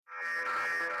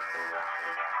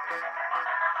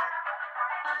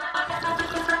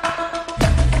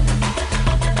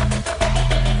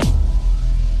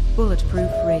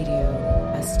Bulletproof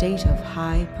Radio, a state of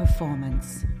high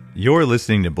performance. You're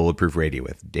listening to Bulletproof Radio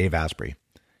with Dave Asprey.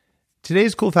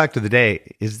 Today's cool fact of the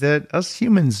day is that us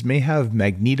humans may have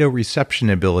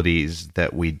magnetoreception abilities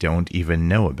that we don't even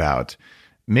know about.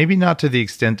 Maybe not to the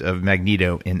extent of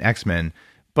Magneto in X-Men,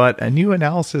 but a new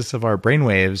analysis of our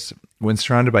brainwaves when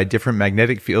surrounded by different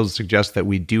magnetic fields suggests that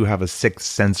we do have a sixth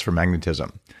sense for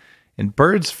magnetism. And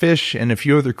birds, fish, and a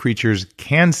few other creatures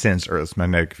can sense Earth's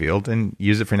magnetic field and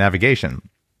use it for navigation.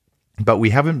 But we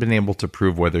haven't been able to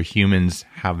prove whether humans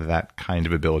have that kind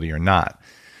of ability or not.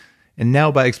 And now,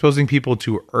 by exposing people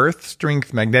to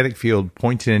Earth-strength magnetic field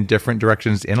pointed in different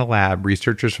directions in a lab,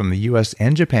 researchers from the US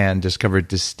and Japan discovered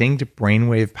distinct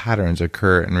brainwave patterns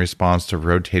occur in response to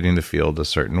rotating the field a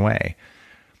certain way.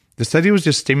 The study was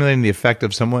just stimulating the effect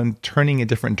of someone turning in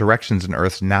different directions in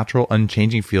Earth's natural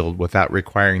unchanging field without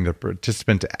requiring the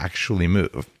participant to actually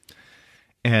move.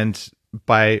 And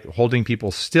by holding people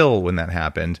still when that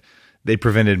happened, they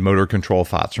prevented motor control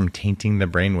thoughts from tainting the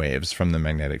brainwaves from the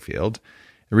magnetic field.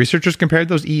 The researchers compared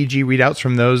those EEG readouts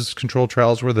from those control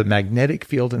trials where the magnetic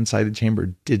field inside the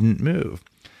chamber didn't move.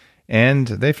 And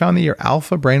they found that your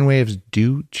alpha brainwaves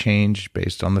do change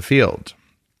based on the field.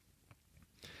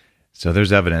 So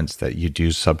there's evidence that you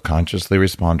do subconsciously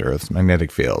respond to Earth's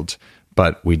magnetic field,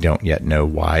 but we don't yet know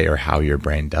why or how your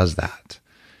brain does that.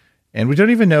 And we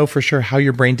don't even know for sure how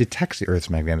your brain detects the Earth's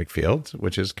magnetic field,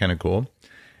 which is kind of cool.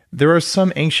 There are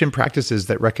some ancient practices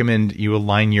that recommend you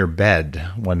align your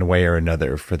bed one way or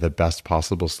another for the best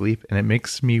possible sleep, and it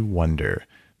makes me wonder,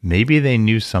 maybe they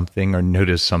knew something or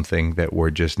noticed something that we're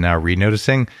just now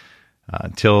re-noticing.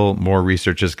 Until more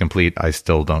research is complete, I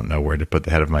still don't know where to put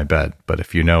the head of my bed. But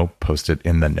if you know, post it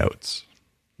in the notes.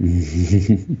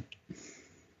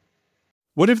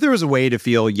 What if there was a way to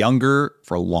feel younger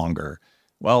for longer?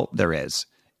 Well, there is.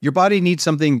 Your body needs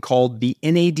something called the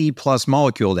NAD+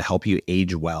 molecule to help you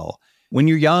age well. When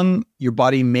you're young, your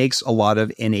body makes a lot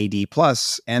of NAD+,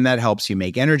 and that helps you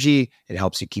make energy, it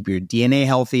helps you keep your DNA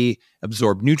healthy,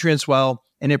 absorb nutrients well,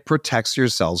 and it protects your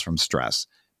cells from stress.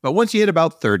 But once you hit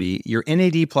about 30, your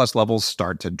NAD+ levels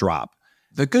start to drop.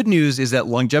 The good news is that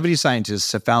longevity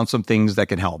scientists have found some things that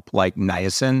can help, like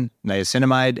niacin,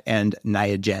 niacinamide, and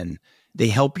Niagen. They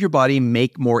help your body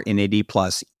make more NAD+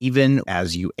 even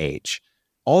as you age.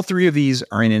 All three of these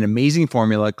are in an amazing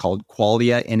formula called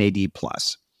Qualia NAD+.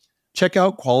 Check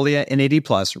out Qualia NAD+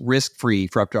 risk-free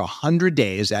for up to 100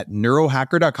 days at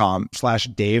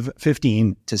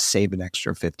neurohacker.com/Dave15 to save an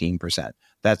extra 15%.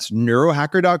 That's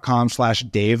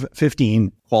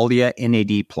neurohacker.com/Dave15, Qualia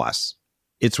NAD+.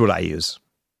 It's what I use.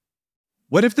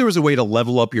 What if there was a way to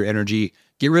level up your energy,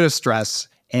 get rid of stress,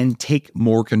 and take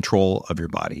more control of your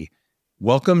body?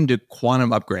 Welcome to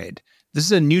Quantum Upgrade. This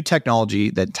is a new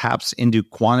technology that taps into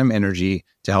quantum energy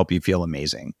to help you feel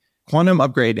amazing. Quantum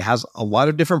Upgrade has a lot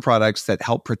of different products that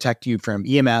help protect you from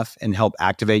EMF and help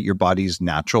activate your body's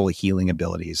natural healing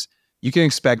abilities. You can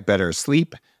expect better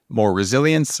sleep, more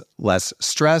resilience, less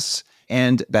stress,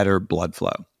 and better blood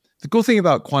flow. The cool thing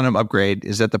about Quantum Upgrade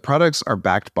is that the products are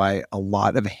backed by a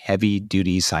lot of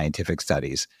heavy-duty scientific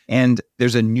studies, and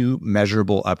there's a new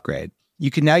measurable upgrade.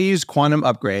 You can now use Quantum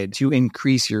Upgrade to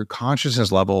increase your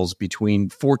consciousness levels between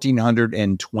 1400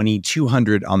 and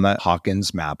 2200 on the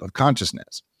Hawkins map of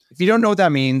consciousness. If you don't know what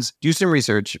that means, do some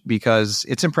research because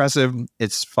it's impressive,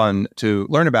 it's fun to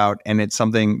learn about, and it's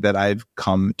something that I've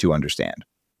come to understand.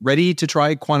 Ready to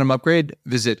try Quantum Upgrade?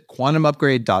 Visit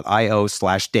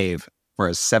quantumupgrade.io/Dave for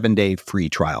a 7-day free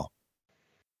trial.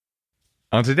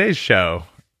 On today's show,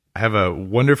 I have a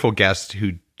wonderful guest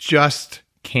who just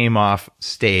came off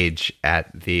stage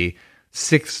at the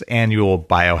 6th annual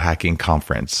biohacking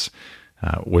conference,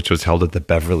 which was held at the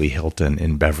Beverly Hilton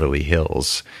in Beverly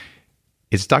Hills.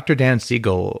 It's Dr. Dan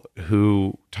Siegel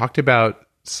who talked about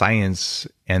science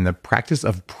and the practice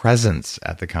of presence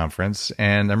at the conference.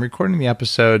 And I'm recording the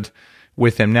episode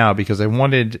with him now because I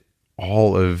wanted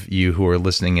all of you who are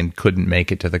listening and couldn't make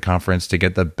it to the conference to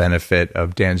get the benefit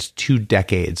of Dan's 2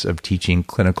 decades of teaching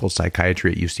clinical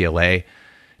psychiatry at UCLA.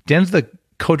 Dan's the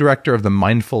co-director of the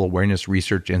Mindful Awareness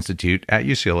Research Institute at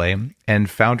UCLA and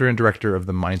founder and director of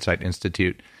the Mindsight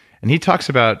Institute. And he talks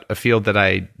about a field that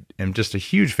I am just a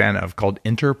huge fan of called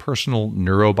interpersonal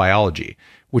neurobiology,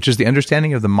 which is the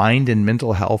understanding of the mind and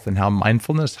mental health and how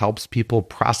mindfulness helps people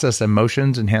process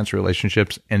emotions, enhance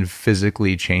relationships, and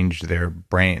physically change their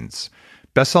brains.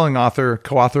 Best-selling author,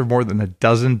 co-author of more than a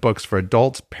dozen books for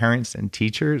adults, parents, and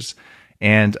teachers,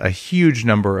 and a huge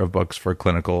number of books for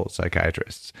clinical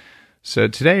psychiatrists. So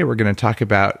today we're going to talk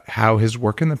about how his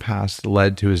work in the past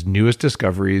led to his newest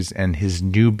discoveries and his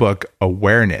new book,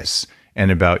 Awareness, and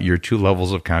about your 2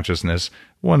 levels of consciousness,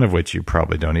 one of which you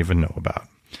probably don't even know about.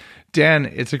 Dan,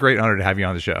 it's a great honor to have you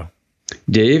on the show.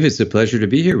 Dave, it's a pleasure to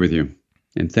be here with you.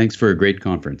 And thanks for a great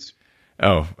conference.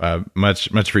 Oh, much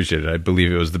appreciated. I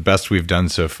believe it was the best we've done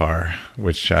so far,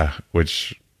 which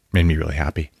made me really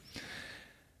happy.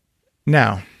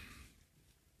 Now,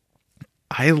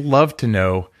 I love to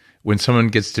know when someone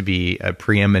gets to be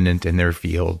preeminent in their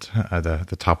field,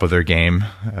 the top of their game.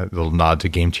 A little nod to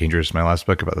Game Changers, my last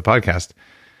book about the podcast.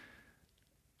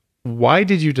 Why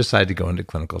did you decide to go into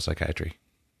clinical psychiatry?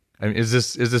 I mean, is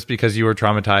this because you were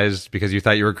traumatized, because you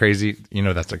thought you were crazy? You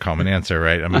know, that's a common answer,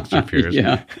 right? Amongst your peers.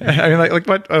 Yeah. I mean, like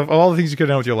what of all the things you could have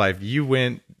done with your life, you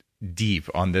went deep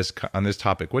on this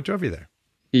topic. What drove you there?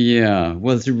 Yeah.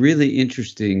 Well, it's a really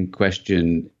interesting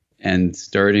question. And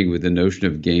starting with the notion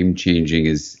of game changing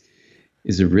is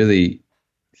a really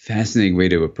fascinating way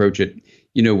to approach it.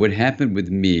 You know, what happened with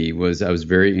me was I was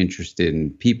very interested in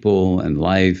people and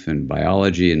life and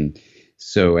biology. And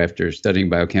so after studying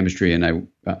biochemistry, and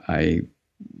I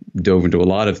dove into a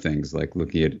lot of things like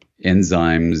looking at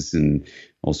enzymes and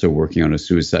also working on a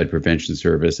suicide prevention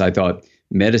service, I thought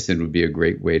medicine would be a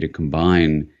great way to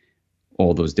combine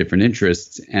all those different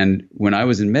interests. And when I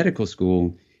was in medical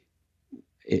school,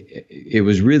 it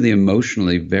was really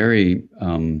emotionally very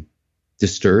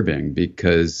disturbing,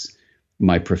 because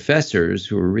my professors,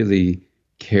 who were really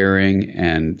caring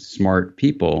and smart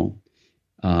people,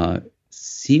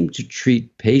 seemed to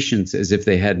treat patients as if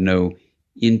they had no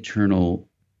internal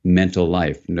mental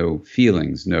life, no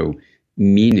feelings, no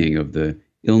meaning of the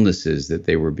illnesses that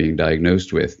they were being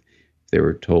diagnosed with. If they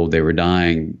were told they were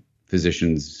dying,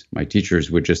 physicians, my teachers,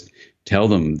 would just tell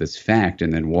them this fact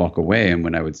and then walk away. And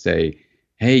when I would say,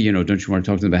 hey, don't you want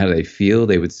to talk to them about how they feel?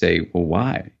 They would say, well,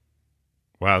 why?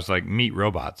 Wow, it's like meet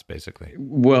robots, basically.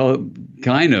 Well,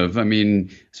 kind of. I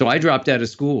mean, so I dropped out of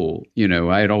school.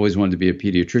 I had always wanted to be a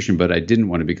pediatrician, but I didn't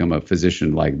want to become a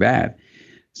physician like that.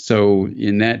 So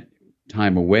in that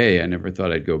time away, I never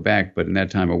thought I'd go back. But in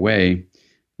that time away,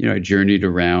 I journeyed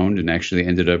around and actually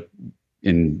ended up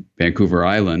in Vancouver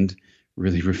Island,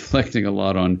 really reflecting a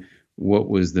lot on what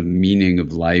was the meaning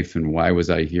of life and why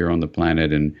was I here on the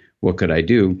planet and what could I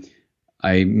do.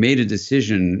 I made a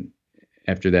decision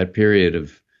after that period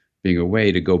of being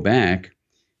away to go back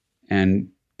and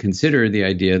consider the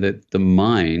idea that the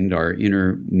mind, our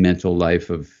inner mental life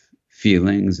of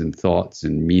feelings and thoughts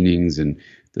and meanings and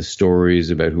the stories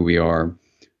about who we are,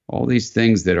 all these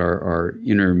things that are our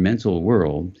inner mental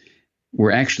world,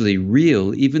 were actually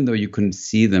real, even though you couldn't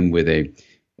see them with a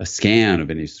scan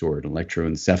of any sort,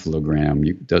 electroencephalogram.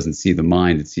 It doesn't see the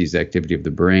mind, it sees activity of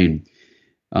the brain.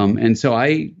 And so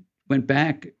I went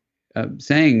back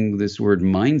saying this word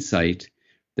mindsight,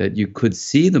 that you could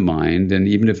see the mind. And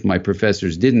even if my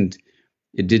professors didn't,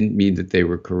 it didn't mean that they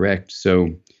were correct. So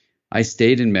I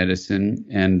stayed in medicine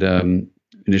and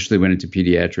initially went into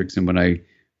pediatrics. And when I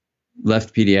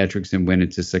left pediatrics and went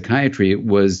into psychiatry, it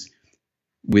was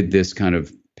with this kind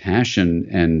of passion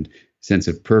and sense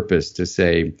of purpose to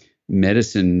say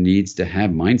medicine needs to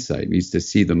have mindsight, needs to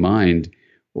see the mind,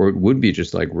 or it would be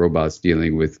just like robots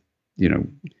dealing with,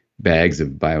 bags of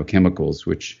biochemicals,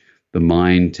 which the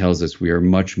mind tells us we are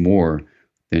much more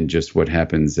than just what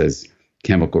happens as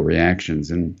chemical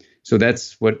reactions. And so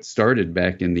that's what started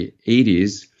back in the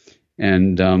 80s.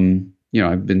 And,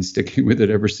 I've been sticking with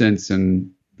it ever since. And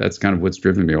that's kind of what's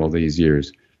driven me all these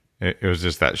years. It was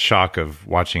just that shock of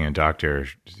watching a doctor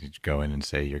go in and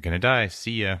say, you're going to die.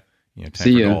 See ya.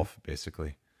 Time for golf,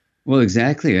 basically. Well,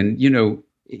 exactly. And,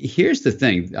 here's the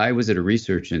thing. I was at a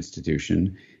research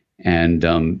institution,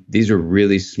 and these are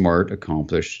really smart,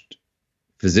 accomplished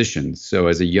physicians. So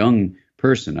as a young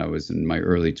person, I was in my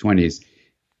early 20s,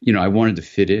 I wanted to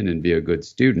fit in and be a good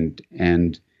student.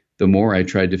 And the more I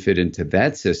tried to fit into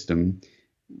that system,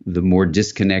 the more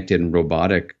disconnected and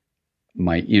robotic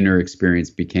my inner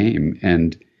experience became.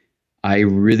 And I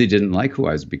really didn't like who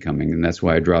I was becoming. And that's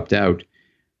why I dropped out.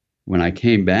 When I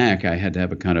came back, I had to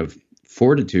have a kind of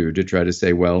fortitude to try to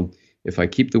say, well, if I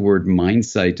keep the word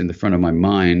mindsight in the front of my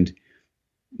mind,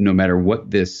 no matter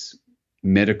what this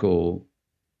medical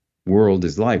world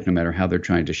is like, no matter how they're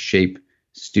trying to shape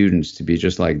students to be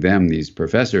just like them, these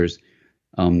professors,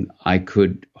 I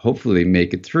could hopefully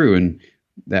make it through. And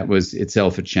that was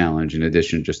itself a challenge in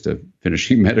addition just to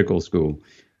finishing medical school.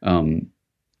 And,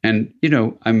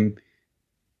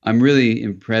 I'm really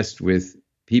impressed with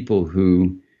people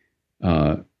who,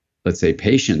 let's say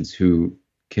patients who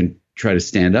can try to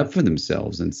stand up for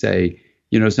themselves and say,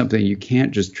 something, you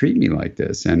can't just treat me like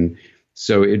this. And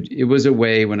so it was a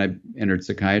way when I entered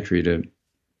psychiatry to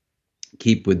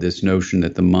keep with this notion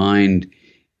that the mind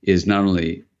is not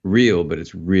only real, but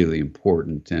it's really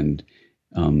important. And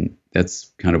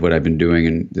that's kind of what I've been doing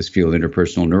in this field,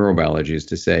 interpersonal neurobiology, is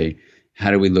to say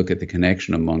how do we look at the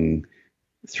connection among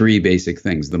three basic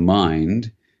things: the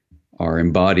mind, our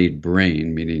embodied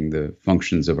brain, meaning the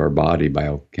functions of our body,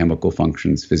 biochemical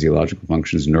functions, physiological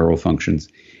functions, neural functions,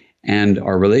 and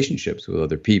our relationships with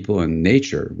other people and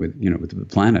nature, with the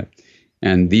planet.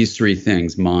 And these three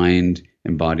things, mind,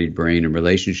 embodied brain, and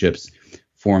relationships,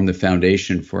 form the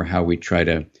foundation for how we try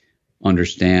to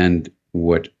understand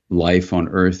what life on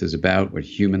Earth is about, what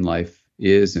human life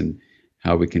is, and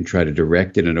how we can try to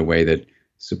direct it in a way that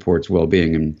supports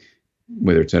well-being. And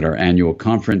whether it's at our annual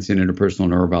conference in interpersonal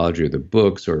neurobiology, or the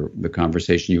books, or the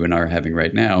conversation you and I are having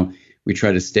right now, we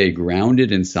try to stay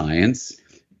grounded in science,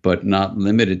 but not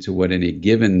limited to what any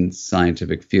given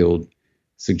scientific field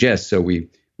suggests. So we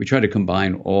try to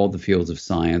combine all the fields of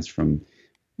science, from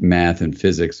math and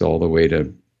physics all the way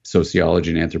to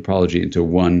sociology and anthropology, into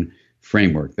one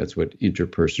framework. That's what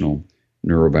interpersonal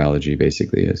neurobiology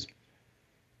basically is.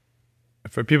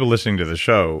 For people listening to the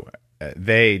show,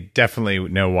 they definitely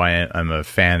know why I'm a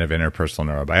fan of interpersonal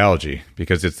neurobiology,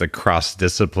 because it's the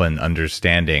cross-discipline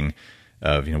understanding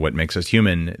of what makes us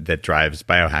human that drives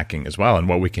biohacking as well, and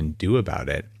what we can do about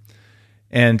it.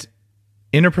 And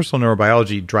interpersonal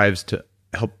neurobiology drives to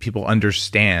help people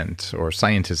understand, or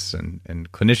scientists and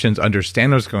clinicians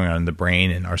understand what's going on in the brain,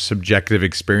 and our subjective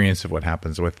experience of what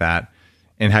happens with that,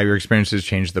 and how your experiences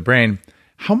change the brain.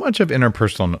 How much of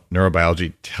interpersonal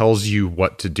neurobiology tells you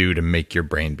what to do to make your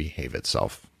brain behave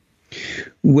itself?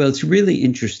 Well, it's really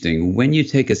interesting. When you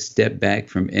take a step back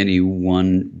from any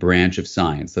one branch of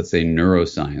science, let's say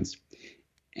neuroscience,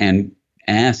 and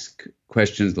ask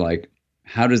questions like,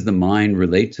 how does the mind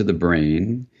relate to the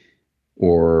brain?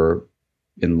 Or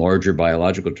in larger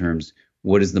biological terms,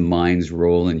 what is the mind's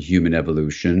role in human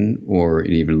evolution? Or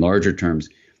in even larger terms,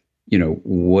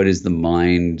 what is the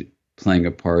mind playing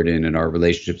a part in our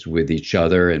relationships with each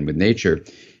other and with nature?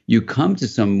 You come to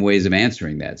some ways of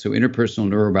answering that. So interpersonal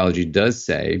neurobiology does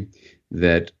say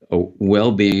that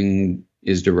well-being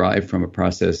is derived from a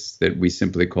process that we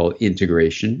simply call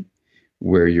integration,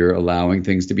 where you're allowing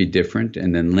things to be different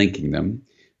and then linking them.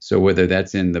 So whether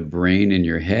that's in the brain in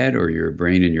your head, or your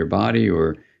brain in your body,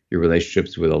 or your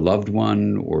relationships with a loved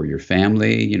one, or your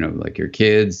family, like your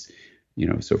kids,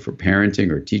 so for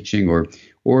parenting or teaching, or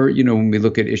when we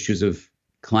look at issues of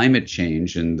climate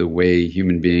change and the way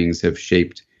human beings have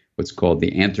shaped what's called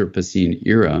the Anthropocene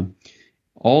era,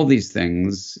 all these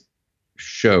things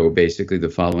show basically the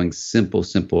following simple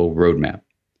roadmap.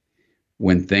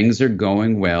 When things are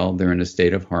going well, they're in a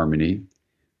state of harmony.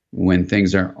 When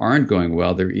things aren't going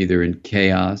well, they're either in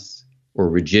chaos or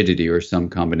rigidity, or some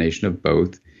combination of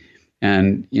both.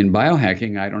 And in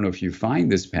biohacking, I don't know if you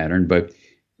find this pattern, but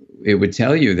it would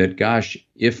tell you that, gosh,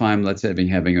 if I'm, let's say,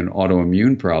 having an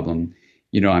autoimmune problem,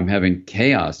 I'm having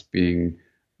chaos being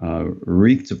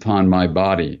wreaked upon my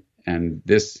body. And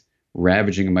this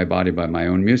ravaging of my body by my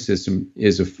own immune system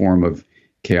is a form of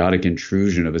chaotic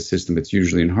intrusion of a system that's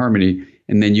usually in harmony.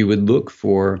 And then you would look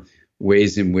for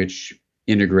ways in which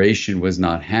integration was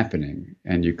not happening.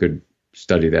 And you could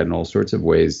study that in all sorts of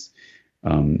ways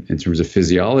in terms of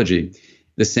physiology.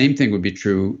 The same thing would be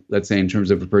true, let's say, in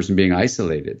terms of a person being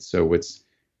isolated. So what's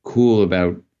cool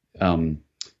about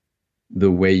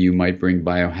the way you might bring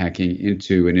biohacking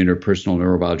into an interpersonal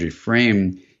neurobiology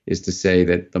frame is to say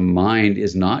that the mind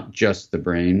is not just the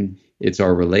brain, it's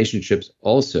our relationships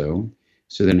also.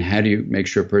 So then how do you make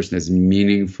sure a person has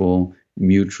meaningful,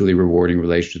 mutually rewarding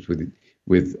relationships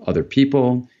with other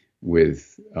people,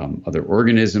 with other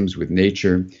organisms, with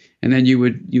nature? And then you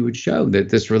would show that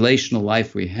this relational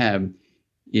life we have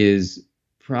is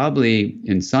probably,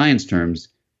 in science terms,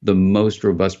 the most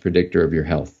robust predictor of your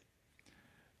health.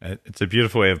 It's a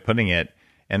beautiful way of putting it.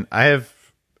 And I have,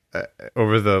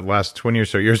 over the last 20 or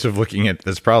so years of looking at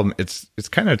this problem, it's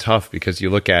kind of tough, because you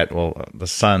look at, well, the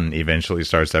sun eventually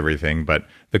starts everything, but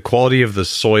the quality of the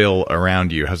soil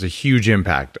around you has a huge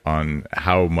impact on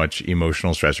how much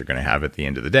emotional stress you're going to have at the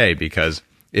end of the day. Because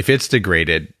if it's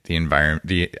degraded, the environment,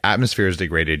 the atmosphere is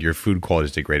degraded, your food quality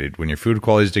is degraded. When your food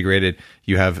quality is degraded,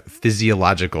 you have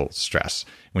physiological stress.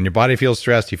 When your body feels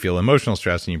stressed, you feel emotional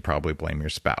stress, and you probably blame your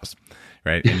spouse,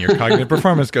 right? And your cognitive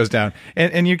performance goes down.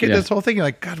 And you get this whole thing, you're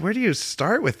like, God, where do you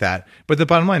start with that? But the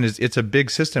bottom line is, it's a big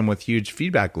system with huge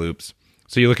feedback loops.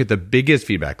 So you look at the biggest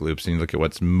feedback loops, and you look at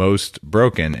what's most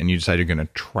broken, and you decide you're going to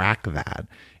track that.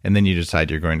 And then you decide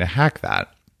you're going to hack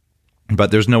that. But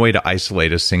there's no way to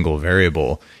isolate a single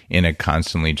variable in a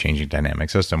constantly changing dynamic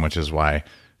system, which is why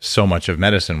so much of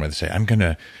medicine, where they say, I'm going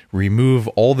to remove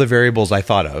all the variables I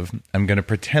thought of. I'm going to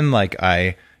pretend like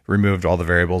I removed all the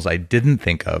variables I didn't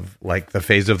think of, like the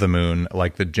phase of the moon,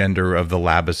 like the gender of the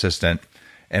lab assistant,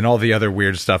 and all the other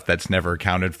weird stuff that's never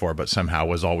accounted for, but somehow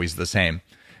was always the same.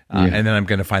 And then I'm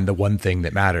going to find the one thing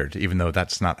that mattered, even though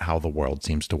that's not how the world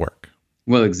seems to work.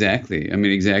 Well, exactly. I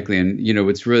mean, exactly. And,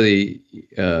 what's really,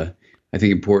 I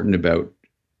think, important about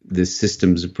this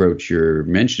systems approach you're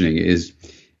mentioning is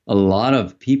a lot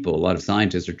of people, a lot of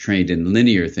scientists are trained in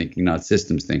linear thinking, not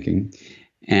systems thinking.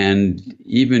 And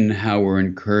even how we're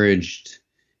encouraged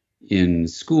in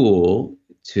school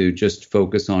to just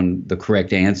focus on the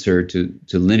correct answer to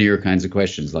linear kinds of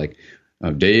questions like,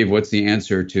 Dave, what's the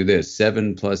answer to this?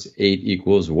 7 plus 8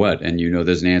 equals what? And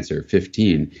there's an answer,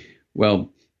 15.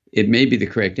 Well, it may be the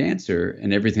correct answer,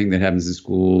 and everything that happens in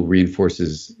school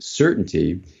reinforces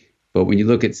certainty. But when you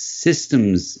look at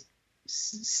systems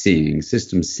seeing,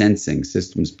 systems sensing,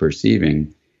 systems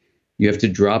perceiving, you have to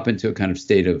drop into a kind of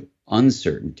state of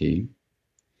uncertainty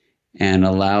and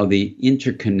allow the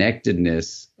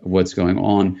interconnectedness of what's going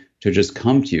on to just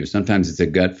come to you. Sometimes it's a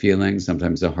gut feeling,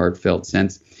 sometimes a heartfelt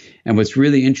sense. And what's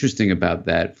really interesting about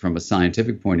that from a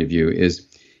scientific point of view is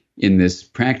in this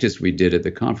practice we did at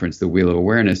the conference, the Wheel of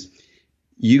Awareness,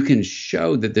 you can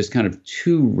show that there's kind of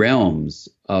two realms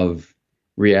of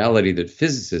reality that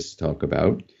physicists talk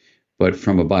about. But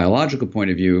from a biological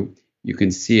point of view, you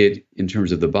can see it in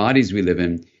terms of the bodies we live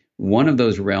in. One of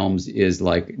those realms is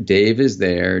like Dave is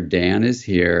there, Dan is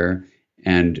here,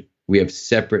 and we have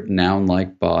separate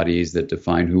noun-like bodies that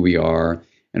define who we are.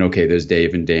 And okay, there's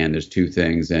Dave and Dan, there's two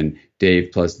things, and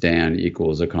Dave plus Dan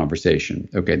equals a conversation.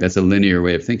 Okay, that's a linear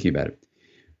way of thinking about it.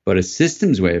 But a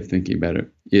systems way of thinking about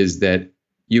it is that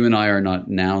you and I are not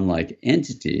noun-like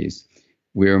entities.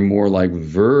 We are more like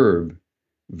verb-like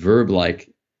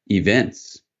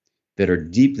events that are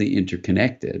deeply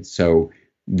interconnected. So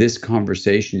this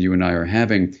conversation you and I are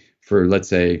having for, let's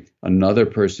say, another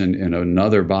person in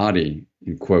another body,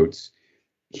 in quotes,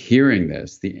 hearing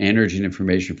this, the energy and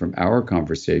information from our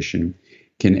conversation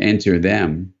can enter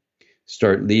them,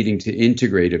 start leading to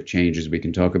integrative changes we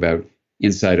can talk about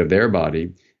inside of their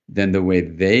body, then the way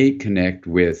they connect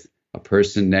with a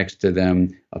person next to them,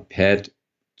 a pet,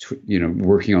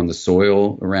 working on the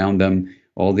soil around them,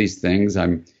 all these things.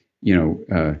 I'm,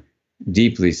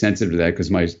 deeply sensitive to that because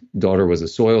my daughter was a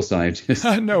soil scientist.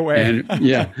 No way.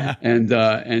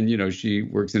 And she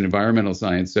works in environmental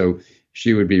science, so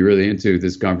she would be really into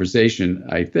this conversation,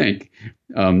 I think.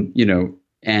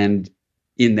 And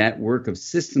in that work of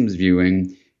systems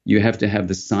viewing, you have to have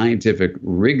the scientific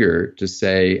rigor to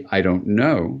say, I don't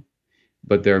know,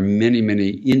 but there are many,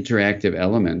 many interactive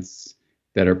elements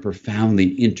that are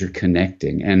profoundly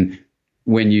interconnecting. And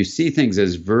when you see things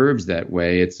as verbs that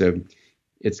way, it's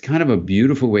kind of a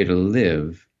beautiful way to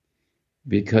live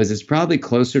because it's probably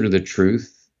closer to the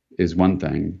truth is one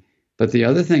thing. But the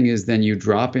other thing is then you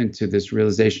drop into this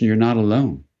realization you're not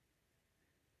alone,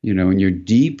 and you're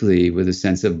deeply with a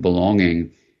sense of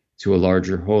belonging to a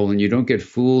larger whole. And you don't get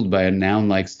fooled by a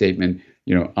noun-like statement,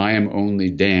 I am only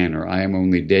Dan or I am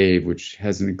only Dave, which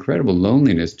has an incredible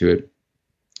loneliness to it.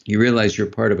 You realize you're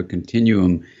part of a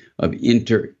continuum of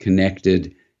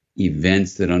interconnected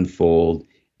events that unfold.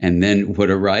 And then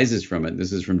what arises from it,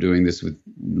 this is from doing this with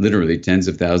literally tens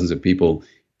of thousands of people,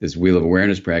 this Wheel of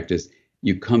Awareness practice,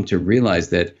 you come to realize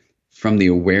that from the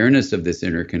awareness of this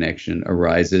interconnection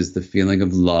arises the feeling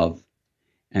of love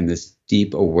and this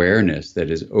deep awareness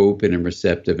that is open and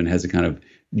receptive and has a kind of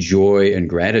joy and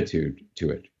gratitude to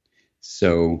it.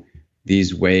 So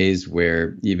these ways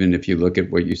where even if you look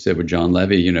at what you said with John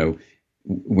Levy,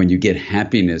 when you get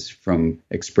happiness from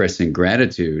expressing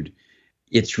gratitude,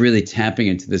 it's really tapping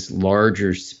into this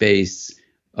larger space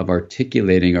of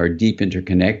articulating our deep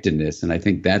interconnectedness. And I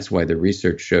think that's why the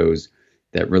research shows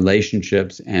that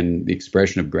relationships and the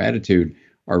expression of gratitude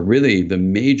are really the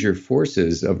major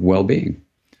forces of well-being.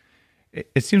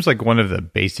 It seems like one of the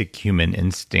basic human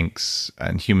instincts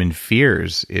and human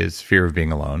fears is fear of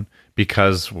being alone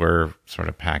because we're sort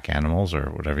of pack animals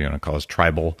or whatever you want to call us,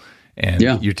 tribal.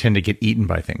 And you tend to get eaten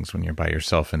by things when you're by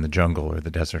yourself in the jungle or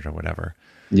the desert or whatever.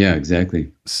 Yeah,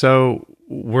 exactly. So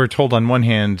we're told on one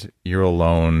hand, you're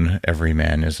alone. Every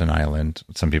man is an island.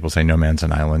 Some people say no man's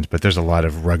an island, but there's a lot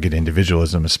of rugged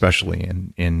individualism, especially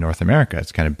in North America.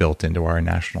 It's kind of built into our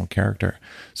national character.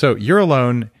 So you're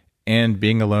alone, and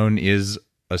being alone is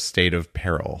a state of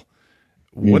peril.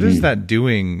 What is that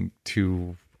doing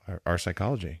to our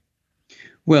psychology?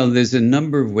 Well, there's a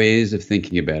number of ways of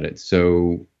thinking about it.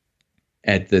 So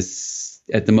at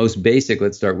the most basic,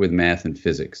 let's start with math and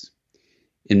physics.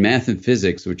 In math and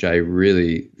physics, which I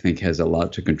really think has a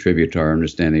lot to contribute to our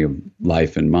understanding of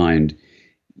life and mind,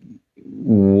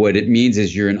 what it means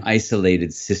is you're an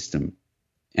isolated system.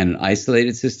 And an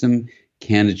isolated system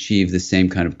can achieve the same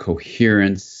kind of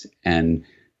coherence and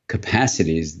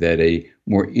capacities that a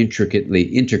more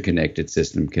intricately interconnected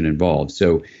system can involve.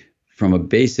 So from a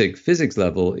basic physics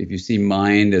level, if you see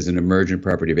mind as an emergent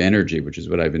property of energy, which is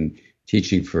what I've been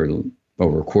teaching for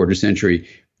over a quarter century,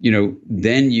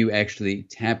 then you actually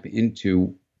tap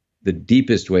into the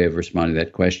deepest way of responding to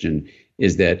that question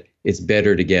is that it's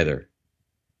better together.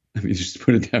 I mean, just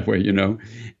put it that way,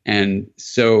 And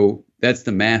so that's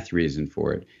the math reason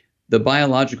for it. The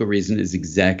biological reason is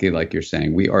exactly like you're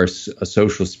saying. We are a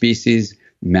social species.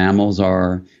 Mammals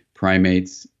are,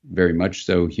 primates very much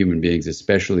so, human beings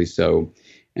especially so.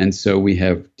 And so we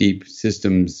have deep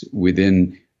systems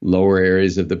within lower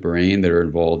areas of the brain that are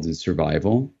involved in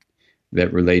survival,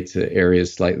 that relate to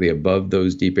areas slightly above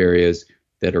those deep areas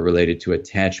that are related to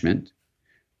attachment,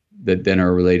 that then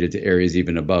are related to areas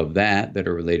even above that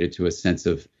are related to a sense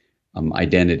of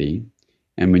identity.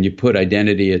 And when you put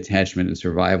identity, attachment, and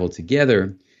survival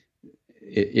together,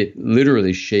 it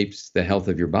literally shapes the health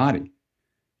of your body.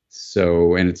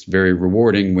 So, and it's very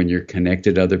rewarding when you're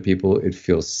connected to other people. It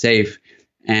feels safe,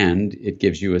 and it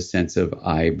gives you a sense of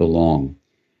I belong.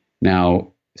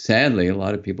 Now, sadly, a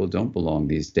lot of people don't belong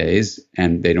these days,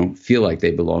 and they don't feel like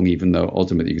they belong, even though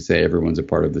ultimately you can say everyone's a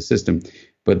part of the system.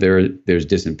 But there's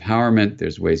disempowerment.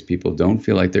 There's ways people don't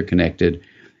feel like they're connected.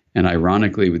 And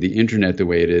ironically, with the internet the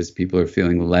way it is, people are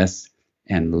feeling less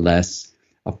and less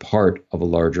a part of a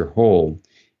larger whole.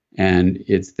 And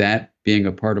it's that being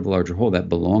a part of a larger whole, that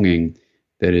belonging,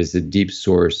 that is a deep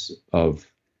source of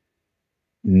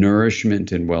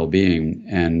nourishment and well-being.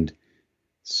 And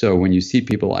so when you see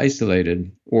people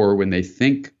isolated, or when they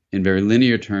think in very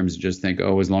linear terms, just think,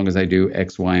 oh, as long as I do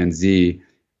X, Y, and Z,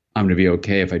 I'm going to be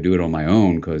okay if I do it on my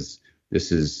own because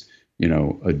this is,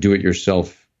 a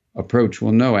do-it-yourself approach.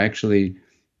 Well, no, actually,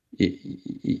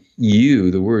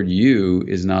 the word you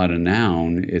is not a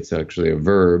noun. It's actually a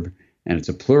verb, and it's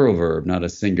a plural verb, not a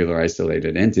singular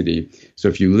isolated entity. So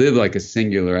if you live like a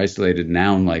singular isolated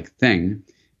noun-like thing,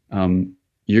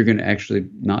 you're going to actually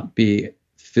not be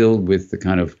filled with the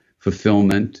kind of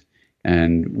fulfillment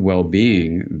and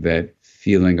well-being that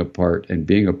feeling a part and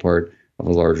being a part of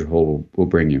a larger whole will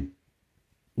bring you.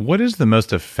 What is the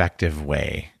most effective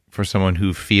way for someone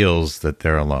who feels that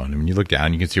they're alone? I mean, you look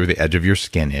down, you can see where the edge of your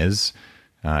skin is.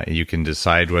 You can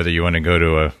decide whether you want to go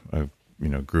to a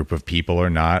group of people or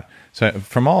not. So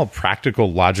from all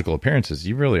practical, logical appearances,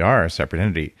 you really are a separate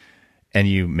entity, and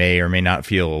you may or may not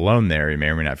feel alone there. You may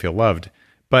or may not feel loved.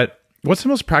 But what's the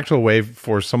most practical way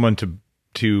for someone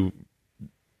to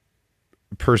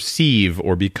perceive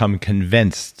or become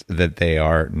convinced that they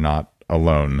are not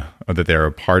alone, or that they're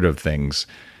a part of things,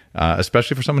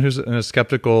 especially for someone who's in a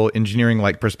skeptical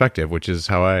engineering-like perspective, which is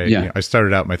how I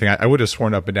started out my thing. I would have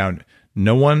sworn up and down,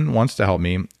 no one wants to help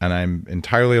me, and I'm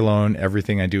entirely alone.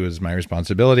 Everything I do is my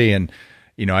responsibility. And,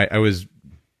 I was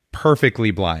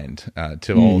perfectly blind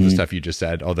to all of the stuff you just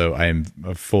said, although I am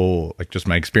just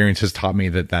my experience has taught me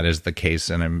that is the case.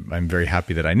 And I'm very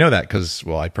happy that I know that because,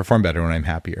 I perform better when I'm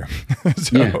happier.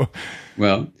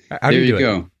 Well, there you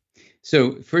go.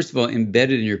 So first of all,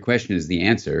 embedded in your question is the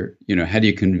answer. How do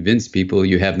you convince people?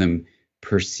 You have them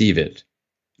perceive it,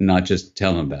 not just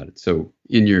tell them about it. So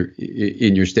in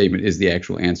your statement is the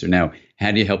actual answer. Now, how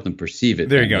do you help them perceive it?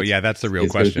 There you go. Yeah, that's the real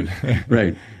question.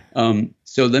 Right.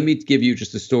 So let me give you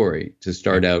just a story to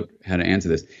start out how to answer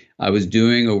this. I was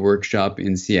doing a workshop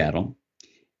in Seattle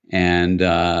and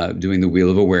doing the Wheel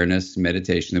of Awareness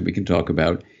meditation that we can talk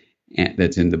about, and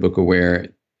that's in the book Aware.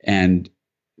 And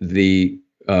the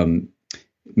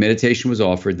meditation was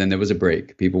offered. Then there was a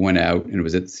break. People went out, and it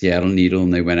was at Seattle Needle,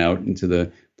 and they went out into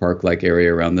the park-like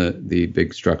area around the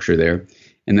big structure there.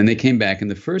 And then they came back,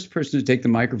 and the first person to take the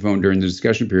microphone during the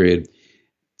discussion period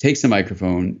takes the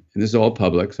microphone, and this is all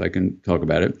public, so I can talk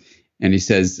about it. And he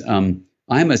says, I'm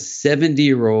a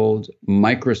 70-year-old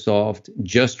Microsoft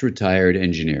just retired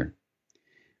engineer.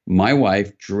 My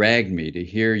wife dragged me to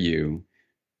hear you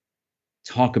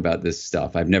talk about this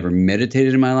stuff. I've never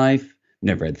meditated in my life,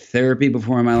 never had therapy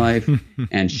before in my life,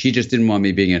 and she just didn't want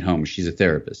me being at home. She's a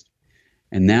therapist.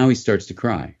 And now he starts to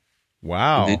cry.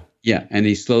 Wow. And then, and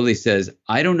he slowly says,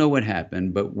 I don't know what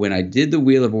happened, but when I did the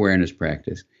Wheel of Awareness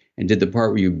practice and did the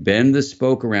part where you bend the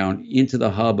spoke around into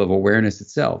the hub of awareness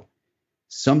itself,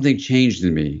 something changed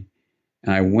in me.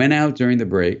 And I went out during the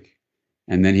break,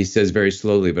 and then he says very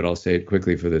slowly, but I'll say it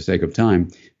quickly for the sake of time.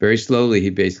 Very slowly,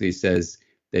 he basically says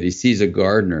that he sees a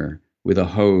gardener with a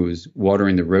hose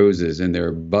watering the roses, and there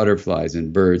are butterflies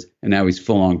and birds, and now he's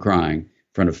full on crying in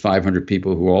front of 500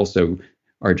 people who also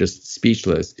are just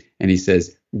speechless. And he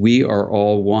says, we are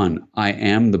all one. I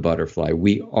am the butterfly.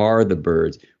 We are the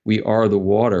birds. We are the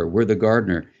water. We're the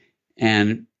gardener.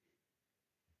 And,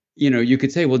 you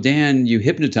could say, well, Dan, you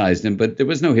hypnotized him, but there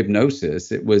was no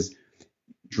hypnosis. It was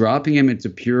dropping him into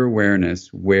pure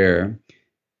awareness where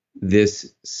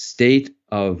this state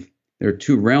of, there are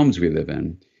two realms we live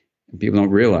in. People don't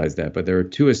realize that, but there are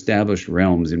two established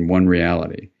realms in one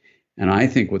reality. And I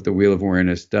think what the Wheel of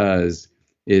Awareness does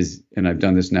is, and I've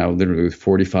done this now literally with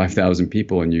 45,000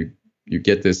 people, and you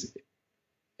get this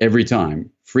every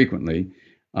time, frequently.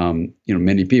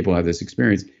 Many people have this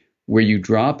experience where you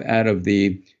drop out of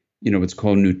the, what's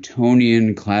called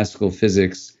Newtonian classical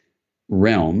physics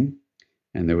realm.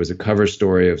 And there was a cover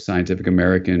story of Scientific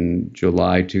American,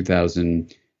 July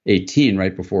 2018,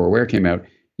 right before Aware came out,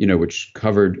 which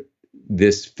covered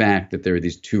this fact that there are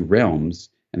these two realms,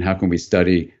 and how can we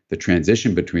study the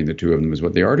transition between the two of them is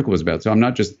what the article was about. So I'm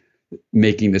not just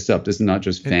making this up. This is not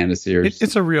just fantasy.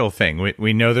 It's a real thing.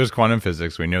 We know there's quantum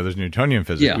physics. We know there's Newtonian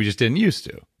physics. Yeah. We just didn't used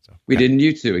to. So, we didn't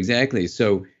used to, exactly.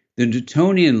 So the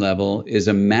Newtonian level is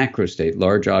a macro state,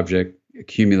 large object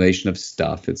accumulation of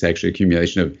stuff. It's actually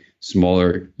accumulation of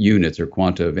smaller units or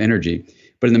quanta of energy.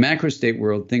 But in the macro state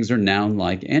world, things are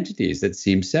noun-like entities that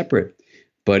seem separate.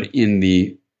 But in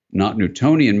the not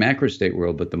Newtonian macro state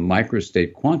world, but the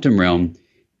microstate quantum realm,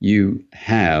 you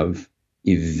have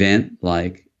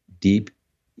event-like, deep,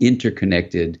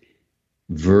 interconnected,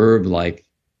 verb-like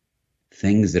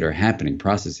things that are happening,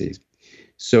 processes.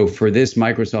 So for this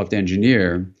Microsoft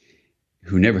engineer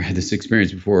who never had this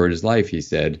experience before in his life, he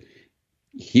said,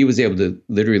 he was able to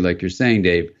literally, like you're saying,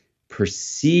 Dave,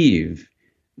 perceive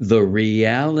the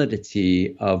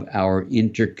reality of our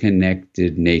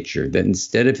interconnected nature, that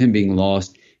instead of him being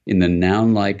lost in the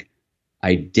noun-like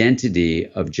identity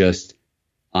of just,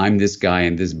 I'm this guy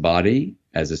in this body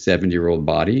as a 70-year-old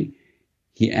body,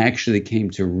 he actually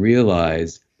came to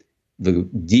realize the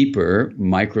deeper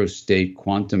microstate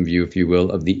quantum view, if you will,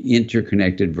 of the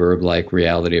interconnected verb-like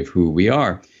reality of who we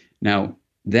are. Now,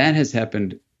 that has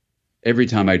happened every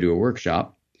time I do a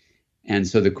workshop. And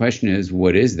so the question is,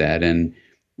 what is that? And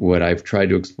what I've tried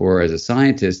to explore as a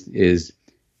scientist is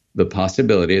the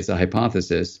possibility, it's a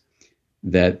hypothesis,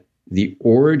 that the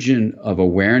origin of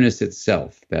awareness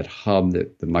itself, that hub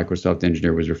that the Microsoft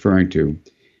engineer was referring to,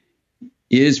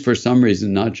 is for some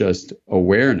reason not just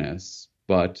awareness,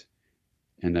 but,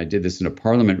 and I did this in a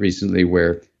parliament recently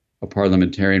where a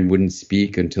parliamentarian wouldn't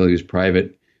speak until he was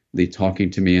privately talking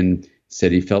to me and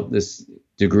said he felt this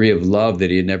degree of love that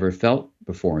he had never felt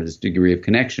before, this degree of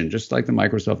connection, just like the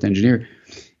Microsoft engineer.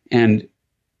 And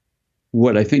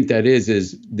what I think that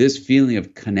is this feeling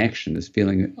of connection, this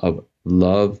feeling of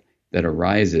love that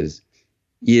arises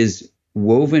is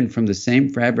woven from the same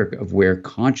fabric of where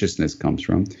consciousness comes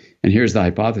from. And here's the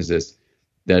hypothesis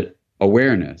that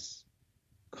awareness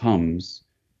comes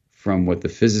from what the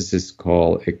physicists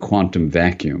call a quantum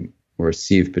vacuum or a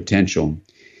sea of potential.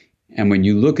 And when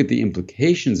you look at the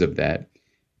implications of that,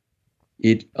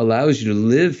 it allows you to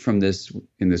live from this,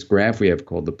 in this graph we have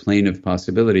called the plane of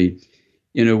possibility,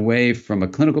 in a way from a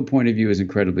clinical point of view is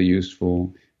incredibly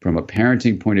useful. From a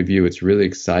parenting point of view, it's really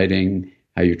exciting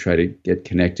how you try to get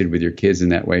connected with your kids in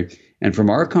that way. And from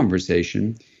our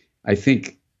conversation, I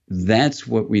think that's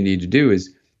what we need to do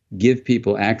is give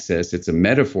people access. It's a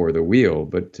metaphor, the wheel,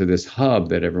 but to this hub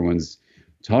that everyone's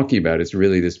talking about, it's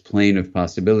really this plane of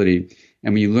possibility.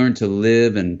 And when you learn to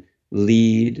live and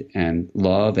lead and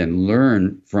love and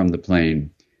learn from the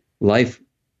plane, life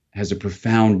has a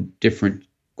profound different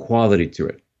quality to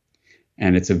it.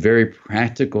 And it's a very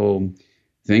practical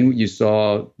thing. You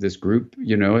saw this group,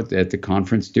 at the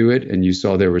conference do it, and you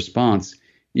saw their response,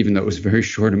 even though it was a very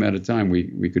short amount of time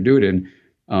we could do it in.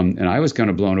 And I was kind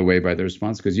of blown away by the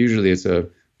response because usually it's a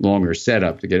longer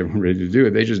setup to get everyone ready to do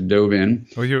it. They just dove in.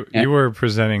 Well, you were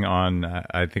presenting on,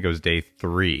 I think it was day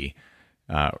 3,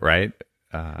 right?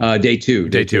 Day two.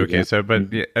 Okay. Yeah. So,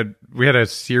 but we had a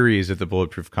series at the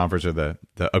Bulletproof Conference or the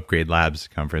Upgrade Labs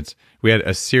conference. We had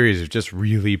a series of just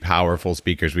really powerful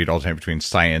speakers. We'd alternate between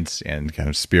science and kind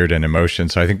of spirit and emotion.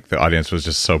 So I think the audience was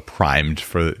just so primed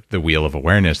for the wheel of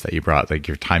awareness that you brought. Like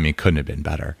your timing couldn't have been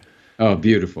better. Oh,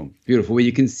 beautiful, beautiful. Well,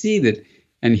 you can see that.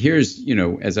 And here's,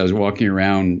 as I was walking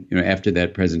around, after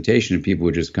that presentation, and people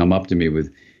would just come up to me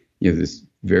with, this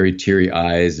very teary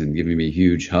eyes and giving me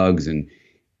huge hugs. And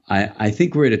I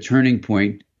think we're at a turning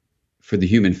point for the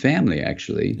human family,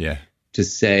 actually, to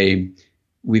say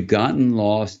we've gotten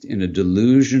lost in a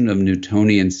delusion of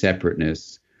Newtonian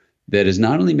separateness that is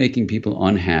not only making people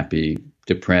unhappy,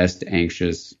 depressed,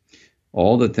 anxious,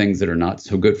 all the things that are not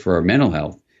so good for our mental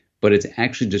health, but it's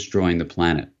actually destroying the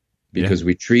planet because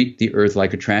we treat the earth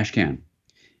like a trash can.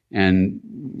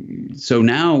 And so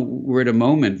now we're at a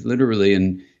moment literally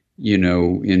in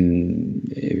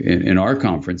our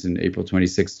conference in April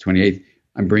 26th, 28th,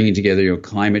 I'm bringing together,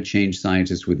 climate change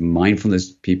scientists with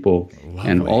mindfulness people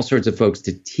and all sorts of folks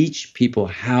to teach people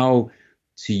how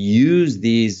to use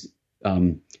these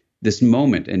this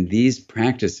moment and these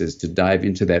practices to dive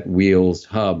into that wheels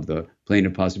hub, the plane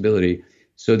of possibility,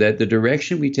 so that the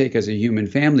direction we take as a human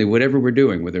family, whatever we're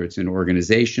doing, whether it's in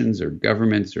organizations or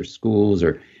governments or schools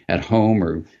or at home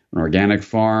or an organic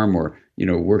farm or,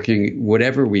 working,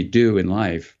 whatever we do in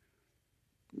life,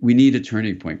 we need a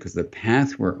turning point because the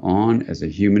path we're on as a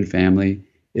human family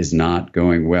is not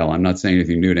going well. I'm not saying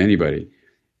anything new to anybody.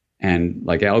 And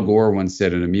like Al Gore once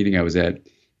said in a meeting I was at,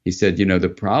 he said, the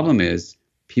problem is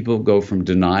people go from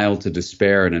denial to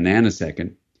despair in a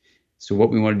nanosecond. So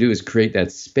what we want to do is create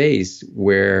that space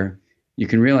where you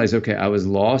can realize, okay, I was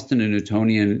lost in a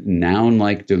Newtonian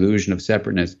noun-like delusion of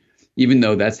separateness. Even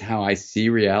though that's how I see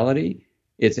reality,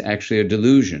 it's actually a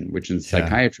delusion, which in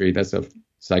psychiatry, that's a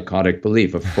psychotic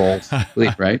belief, a false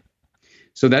belief, right?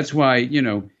 So that's why,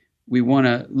 we want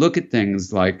to look at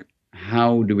things like,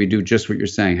 how do we do just what you're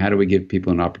saying? How do we give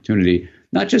people an opportunity,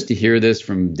 not just to hear this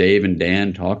from Dave and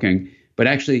Dan talking, but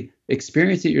actually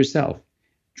experience it yourself.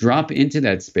 Drop into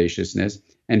that spaciousness.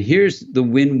 And here's the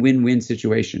win-win-win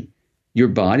situation. Your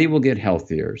body will get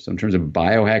healthier. So in terms of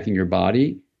biohacking your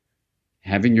body,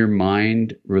 having your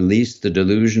mind release the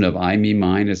delusion of I, me,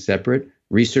 mine as separate,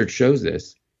 research shows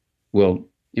this, will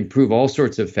improve all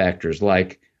sorts of factors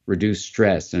like reduce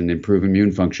stress and improve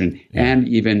immune function and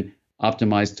even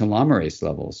optimize telomerase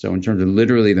levels. So in terms of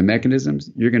literally the mechanisms,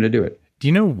 you're going to do it. Do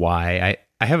you know why?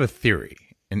 I have a theory.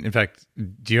 And in fact,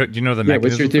 do you know the mechanism?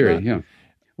 What's your theory? Yeah.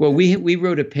 Well, we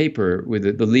wrote a paper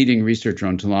with the leading researcher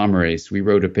on telomerase. We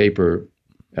wrote a paper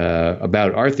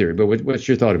about our theory, but what's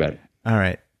your thought about it? All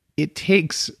right. It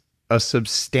takes a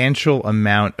substantial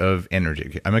amount of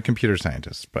energy. I'm a computer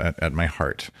scientist, but at my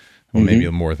heart. Well, maybe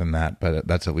more than that, but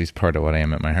that's at least part of what I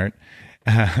am at my heart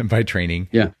by training.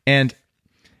 Yeah. And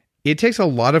it takes a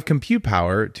lot of compute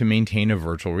power to maintain a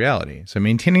virtual reality. So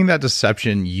maintaining that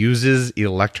deception uses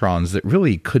electrons that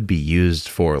really could be used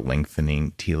for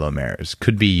lengthening telomeres,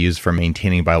 could be used for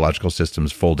maintaining biological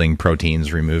systems, folding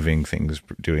proteins, removing things,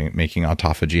 making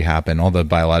autophagy happen, all the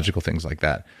biological things like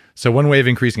that. So one way of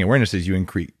increasing awareness is you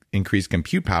increase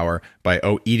compute power by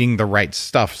eating the right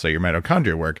stuff so your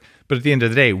mitochondria work. But at the end of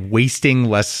the day, wasting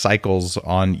less cycles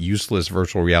on useless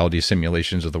virtual reality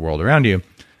simulations of the world around you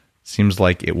seems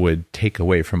like it would take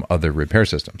away from other repair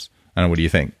systems. I don't know, what do you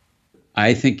think?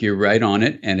 I think you're right on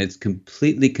it, and it's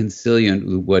completely conciliant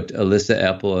with what Alyssa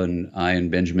Apple and I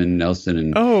and Benjamin Nelson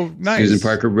and Susan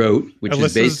Parker wrote, which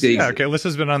is basically... Yeah, okay,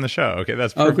 Alyssa's been on the show. Okay,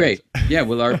 that's perfect. Oh, great. Yeah,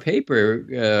 well, our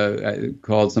paper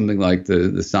called something like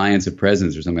the Science of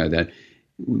Presence or something like that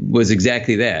was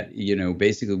exactly that.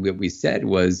 Basically what we said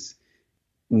was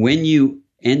when you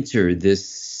enter this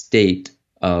state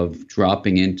of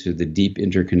dropping into the deep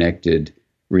interconnected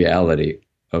reality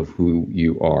of who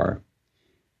you are,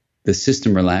 the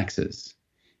system relaxes.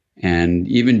 And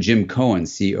even Jim Cohen,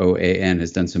 C-O-A-N,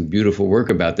 has done some beautiful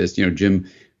work about this. Jim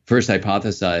first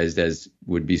hypothesized, as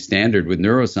would be standard with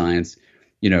neuroscience,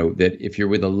 that if you're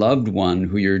with a loved one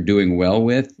who you're doing well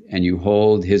with and you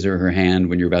hold his or her hand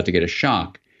when you're about to get a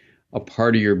shock, a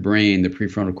part of your brain, the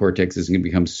prefrontal cortex, is going to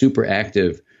become super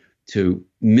active to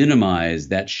minimize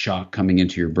that shock coming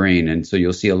into your brain. And so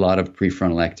you'll see a lot of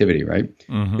prefrontal activity, right?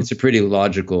 Mm-hmm. It's a pretty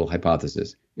logical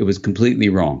hypothesis. It was completely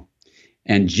wrong.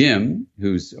 And Jim,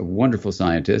 who's a wonderful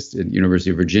scientist at the University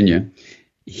of Virginia,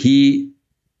 he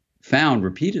found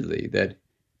repeatedly that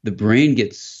the brain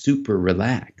gets super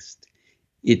relaxed.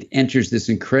 It enters this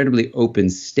incredibly open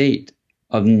state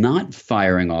of not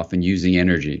firing off and using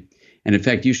energy. And in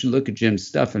fact, you should look at Jim's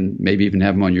stuff and maybe even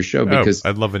have him on your show because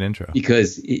I'd love an intro.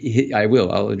 Because I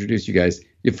will. I'll introduce you guys.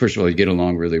 First of all, you get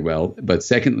along really well. But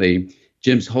secondly,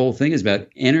 Jim's whole thing is about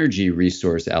energy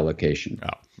resource allocation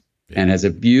and has a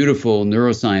beautiful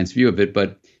neuroscience view of it.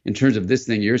 But in terms of this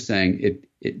thing you're saying,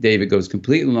 Dave, it goes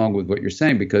completely along with what you're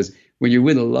saying, because when you're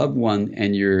with a loved one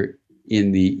and you're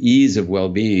in the ease of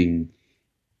well-being,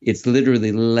 it's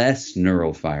literally less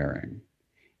neural firing.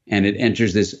 And it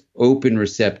enters this open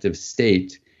receptive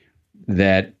state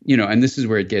that, and this is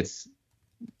where it gets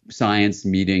science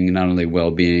meeting not only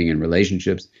well-being and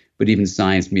relationships, but even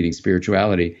science meeting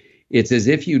spirituality. It's as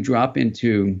if you drop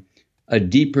into a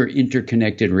deeper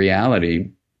interconnected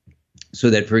reality so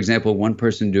that, for example, one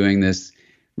person doing this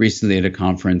recently at a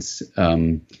conference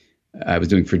I was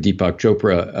doing for Deepak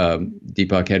Chopra,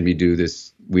 Deepak had me do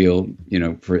this wheel,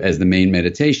 as the main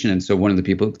meditation. And so one of the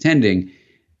people attending,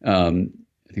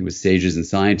 I think it was Sages and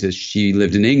Scientists, she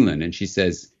lived in England, and she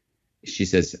says,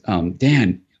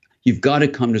 Dan, you've got to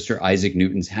come to Sir Isaac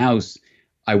Newton's house.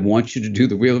 I want you to do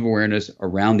the wheel of awareness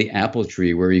around the apple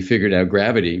tree where he figured out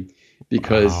gravity,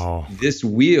 because this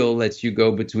wheel lets you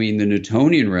go between the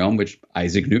Newtonian realm, which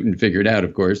Isaac Newton figured out,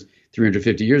 of course,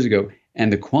 350 years ago,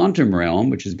 and the quantum realm,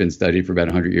 which has been studied for about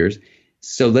 100 years.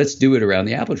 So let's do it around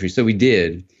the apple tree. So we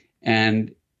did.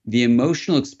 And the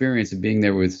emotional experience of being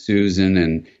there with Susan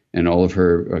and all of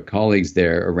her colleagues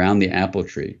there around the apple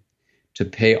tree to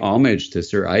pay homage to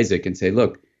Sir Isaac and say,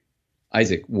 look,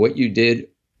 Isaac, what you did,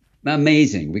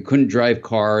 amazing. We couldn't drive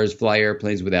cars, fly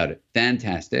airplanes without it.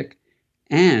 Fantastic.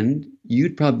 And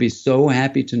you'd probably be so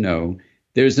happy to know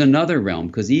there's another realm,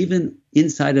 because even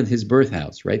inside of his birth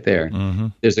house right there,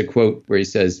 there's a quote where he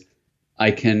says,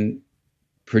 I can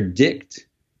predict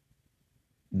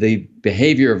the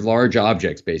behavior of large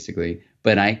objects, basically,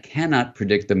 but I cannot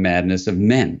predict the madness of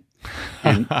men.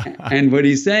 And what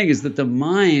he's saying is that the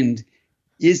mind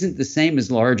isn't the same as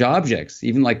large objects,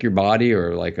 even like your body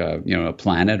or like a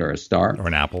planet or a star. Or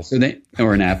an apple.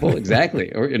 Or an apple,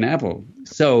 exactly, or an apple.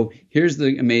 So here's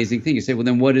the amazing thing. You say, well,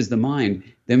 then what is the mind?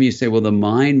 Then you say, well, the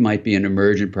mind might be an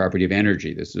emergent property of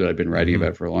energy. This is what I've been writing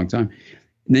about for a long time.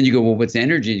 And then you go, well, what's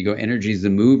energy? And you go, energy is the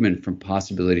movement from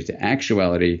possibility to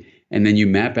actuality. And then you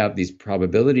map out these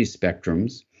probability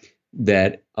spectrums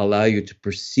that allow you to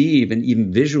perceive and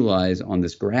even visualize on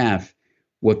this graph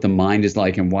what the mind is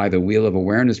like and why the wheel of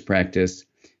awareness practice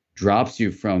drops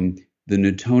you from the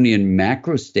Newtonian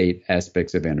macro state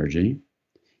aspects of energy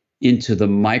into the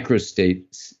micro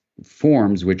state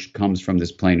forms, which comes from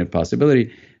this plane of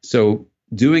possibility. So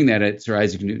doing that at Sir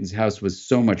Isaac Newton's house was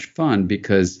so much fun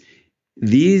because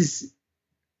these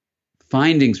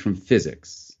findings from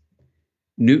physics,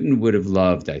 Newton would have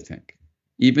loved, I think,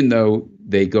 even though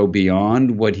they go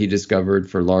beyond what he discovered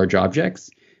for large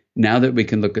objects. Now that we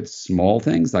can look at small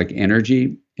things like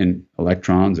energy and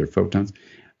electrons or photons.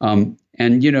 I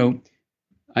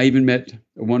even met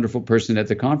a wonderful person at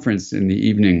the conference in the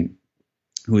evening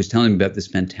who was telling me about this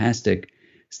fantastic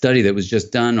study that was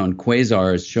just done on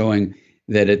quasars showing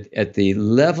that at the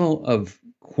level of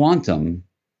quantum,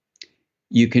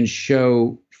 you can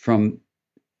show from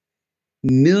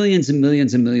millions and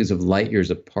millions and millions of light years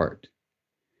apart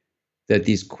that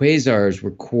these quasars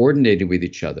were coordinated with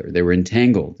each other. They were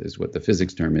entangled, is what the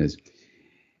physics term is,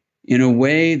 in a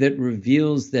way that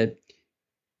reveals that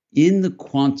in the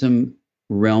quantum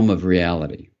realm of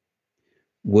reality,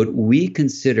 what we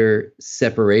consider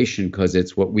separation, because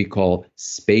it's what we call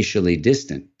spatially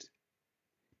distant,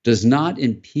 does not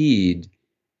impede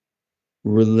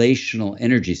relational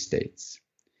energy states.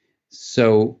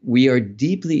 So we are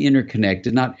deeply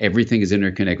interconnected. Not everything is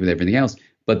interconnected with everything else,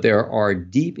 but there are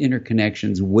deep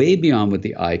interconnections way beyond what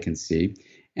the eye can see.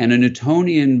 And a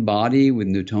Newtonian body with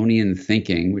Newtonian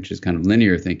thinking, which is kind of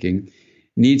linear thinking,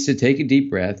 needs to take a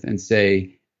deep breath and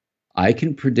say, I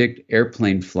can predict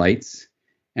airplane flights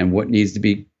and what needs to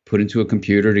be put into a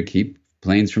computer to keep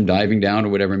planes from diving down or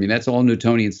whatever. I mean, that's all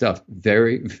Newtonian stuff.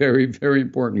 Very, very, very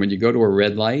important. When you go to a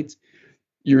red light,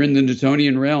 you're in the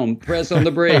Newtonian realm. Press on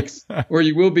the brakes or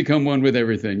you will become one with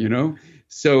everything,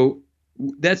 So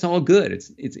that's all good.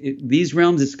 These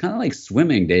realms, it's kind of like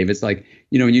swimming, Dave. It's like,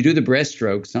 when you do the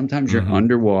breaststroke, sometimes you're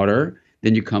underwater,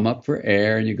 then you come up for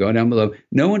air and you go down below.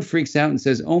 No one freaks out and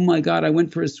says, oh my God, I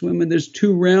went for a swim and there's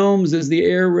two realms. There's the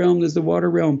air realm, there's the water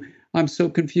realm. I'm so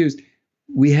confused.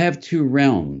 We have two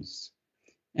realms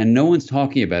and no one's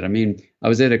talking about it. I mean, I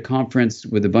was at a conference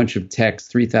with a bunch of techs,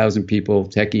 3,000 people,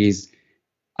 techies.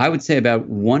 I would say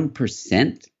about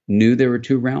 1% knew there were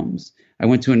two realms. I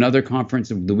went to another conference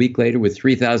the week later with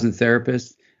 3,000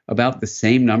 therapists, about the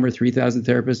same number, 3,000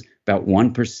 therapists, about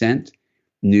 1%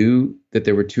 knew that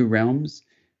there were two realms.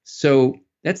 So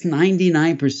that's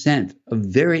 99% of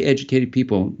very educated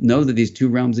people know that these two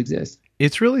realms exist.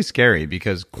 It's really scary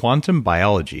because quantum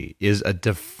biology is a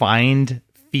defined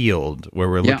field where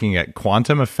we're looking at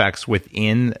quantum effects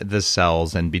within the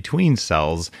cells and between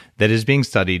cells that is being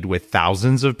studied with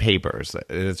thousands of papers.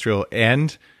 It's real.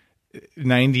 And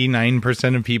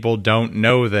 99% of people don't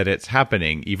know that it's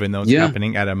happening, even though it's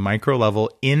happening at a micro level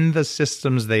in the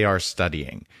systems they are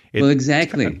studying. Well,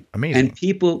 exactly. Kind of amazing. And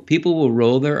people will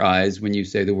roll their eyes when you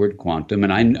say the word quantum.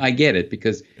 And I get it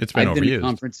because it's been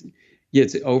overused.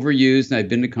 It's overused. And I've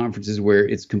been to conferences where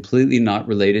it's completely not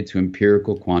related to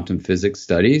empirical quantum physics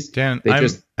studies. Dan,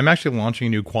 I'm actually launching a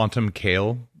new quantum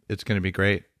kale. It's going to be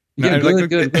great. Yeah,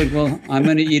 good. Well, I'm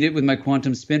going to eat it with my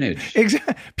quantum spinach.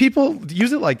 Exactly. People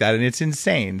use it like that, and it's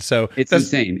insane. So it's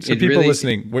insane. So people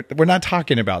listening, we're not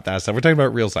talking about that stuff. We're talking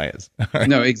about real science.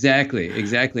 No, exactly.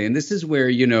 And this is where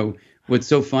what's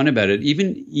so fun about it.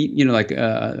 Even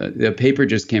the paper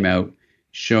just came out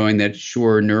showing that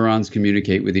neurons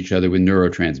communicate with each other with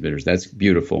neurotransmitters. That's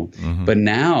beautiful. Mm-hmm. But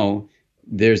now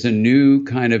there's a new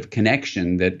kind of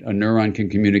connection that a neuron can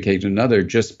communicate to another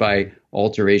just by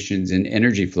alterations in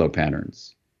energy flow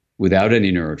patterns without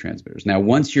any neurotransmitters. Now,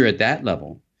 once you're at that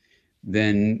level,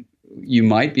 then you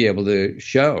might be able to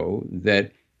show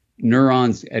that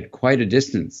neurons at quite a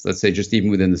distance, let's say just even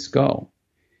within the skull,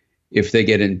 if they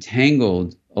get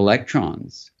entangled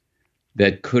electrons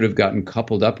that could have gotten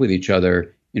coupled up with each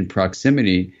other in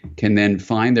proximity, can then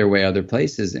find their way other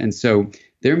places. And so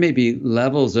there may be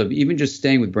levels of, even just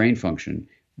staying with brain function,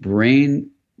 brain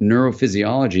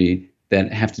neurophysiology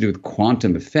that have to do with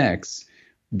quantum effects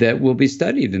that will be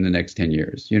studied in the next 10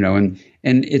 years, and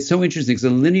it's so interesting because a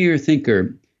linear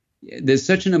thinker, there's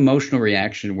such an emotional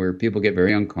reaction where people get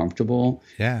very uncomfortable.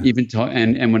 Yeah.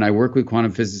 And when I work with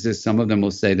quantum physicists, some of them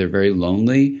will say they're very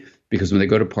lonely because when they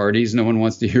go to parties, no one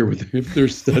wants to hear if they're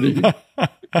studying.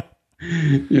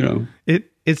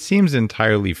 It seems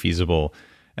entirely feasible.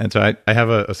 And so I have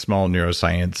a small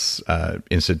neuroscience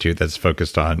institute that's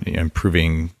focused on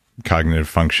improving cognitive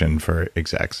function for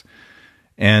execs.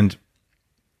 And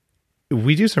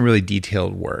we do some really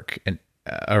detailed work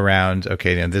around,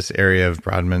 this area of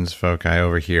Brodmann's foci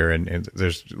over here, and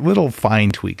there's little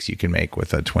fine tweaks you can make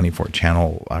with a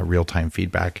 24-channel real-time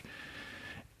feedback.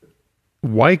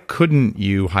 Why couldn't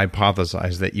you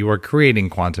hypothesize that you are creating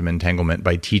quantum entanglement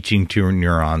by teaching two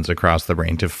neurons across the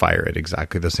brain to fire at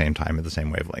exactly the same time at the same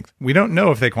wavelength? We don't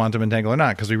know if they quantum entangle or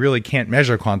not because we really can't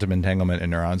measure quantum entanglement in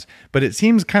neurons, but it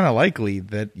seems kind of likely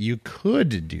that you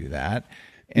could do that.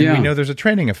 And we know there's a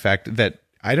training effect that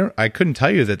I couldn't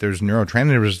tell you that there's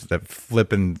neurotransmitters that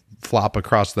flip and flop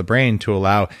across the brain to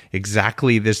allow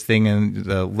exactly this thing in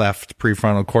the left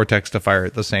prefrontal cortex to fire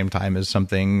at the same time as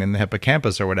something in the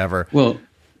hippocampus or whatever. Well,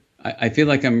 I feel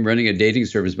like I'm running a dating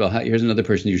service, but here's another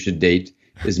person you should date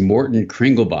is Morton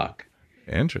Kringelbach.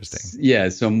 Interesting. Yeah.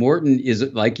 So Morton is,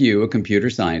 like you, a computer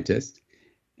scientist.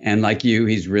 And like you,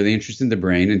 he's really interested in the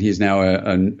brain. And he's now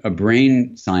a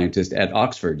brain scientist at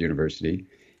Oxford University.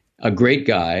 A great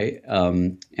guy,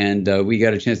 and we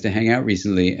got a chance to hang out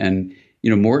recently. And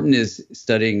Morton is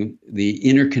studying the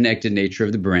interconnected nature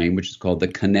of the brain, which is called the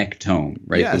connectome,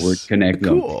 right? Yes. The word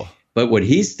connectome. Cool. But what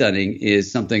he's studying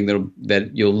is something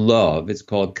that you'll love. It's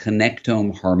called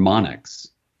connectome harmonics.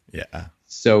 Yeah.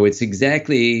 So it's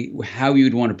exactly how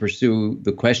you'd want to pursue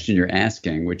the question you're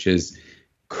asking, which is,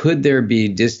 could there be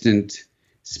distant,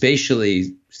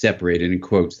 spatially separated, in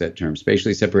quotes that term,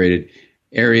 spatially separated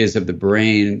areas of the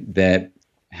brain that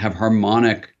have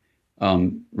harmonic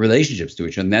relationships to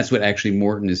each other? And that's what actually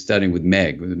Morton is studying with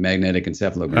MEG, with the magnetic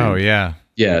encephalogram. Oh, yeah.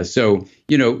 Yeah. So,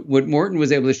 what Morton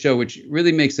was able to show, which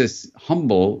really makes us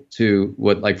humble to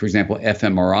what, like, for example,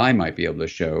 fMRI might be able to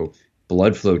show,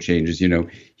 blood flow changes.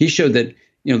 He showed that,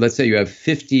 let's say you have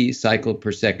 50 cycle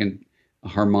per second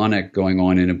harmonic going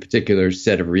on in a particular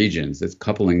set of regions that's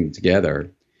coupling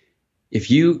together. If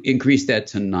you increase that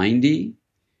to 90,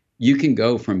 you can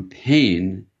go from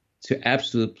pain to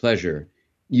absolute pleasure,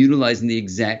 utilizing the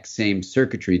exact same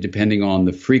circuitry depending on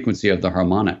the frequency of the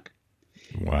harmonic.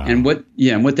 Wow. And what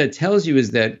that tells you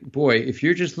is that, boy, if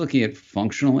you're just looking at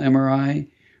functional MRI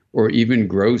or even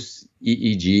gross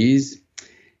EEGs,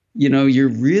 you're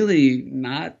really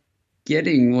not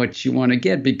getting what you want to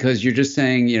get because you're just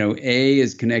saying, A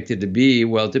is connected to B.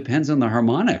 Well, it depends on the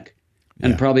harmonic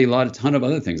and probably a ton of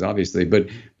other things, obviously. But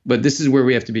this is where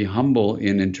we have to be humble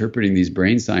in interpreting these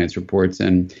brain science reports.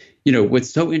 And, what's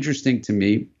so interesting to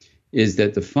me is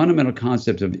that the fundamental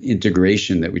concept of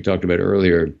integration that we talked about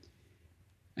earlier,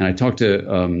 and I talked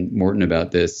to Morton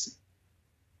about this,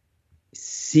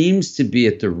 seems to be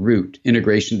at the root,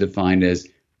 integration defined as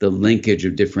the linkage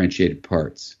of differentiated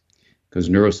parts, because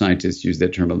neuroscientists use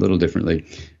that term a little differently.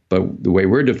 But the way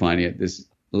we're defining it, this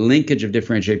linkage of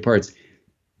differentiated parts,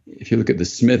 if you look at the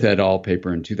Smith et al.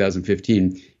 Paper in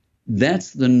 2015,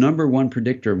 that's the number one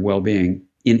predictor of well-being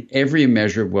in every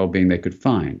measure of well-being they could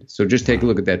find. So just take a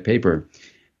look at that paper.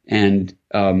 And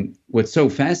what's so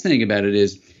fascinating about it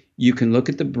is you can look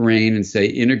at the brain and say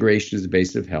integration is the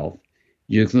basis of health.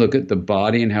 You can look at the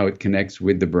body and how it connects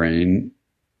with the brain.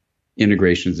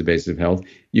 Integration is the basis of health.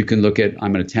 You can look at,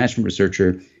 I'm an attachment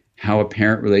researcher, how a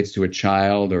parent relates to a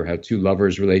child or how two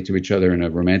lovers relate to each other in a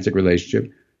romantic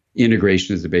relationship.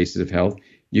 Integration is the basis of health.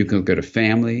 You can look at a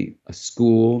family, a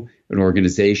school, an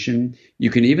organization. You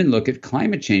can even look at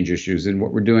climate change issues and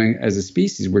what we're doing as a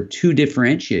species. We're too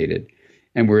differentiated,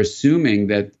 and we're assuming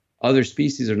that other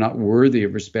species are not worthy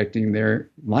of respecting their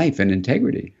life and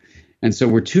integrity. And so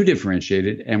we're too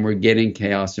differentiated, and we're getting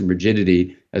chaos and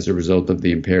rigidity as a result of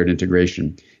the impaired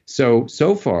integration. So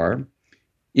far,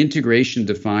 integration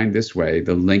defined this way,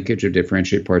 the linkage of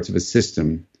differentiated parts of a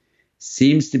system,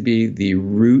 seems to be the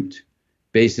root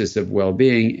basis of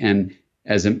well-being. And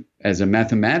as a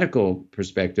mathematical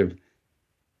perspective,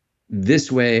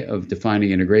 this way of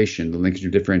defining integration, the linkage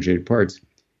of differentiated parts,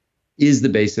 is the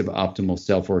base of optimal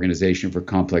self-organization for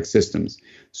complex systems.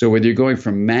 So whether you're going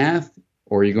from math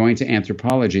or you're going to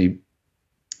anthropology,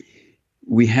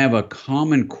 we have a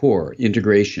common core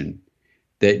integration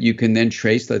that you can then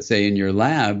trace. Let's say in your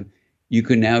lab, you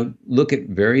can now look at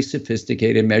very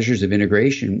sophisticated measures of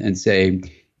integration and say,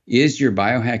 is your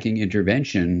biohacking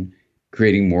intervention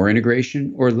creating more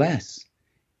integration or less?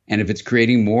 And if it's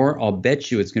creating more, I'll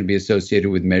bet you it's going to be associated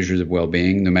with measures of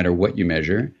well-being, no matter what you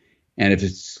measure. And if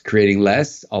it's creating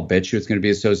less, I'll bet you it's going to be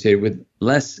associated with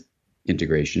less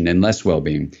integration and less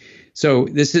well-being. So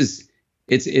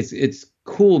it's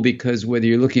cool because whether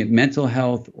you're looking at mental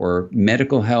health or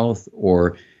medical health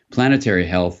or planetary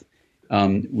health,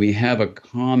 we have a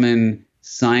common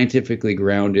scientifically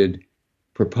grounded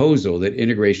proposal that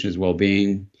integration is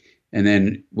well-being. And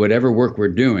then whatever work we're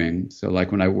doing, so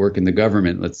like when I work in the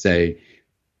government, let's say,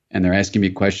 and they're asking me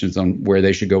questions on where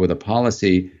they should go with a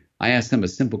policy, I ask them a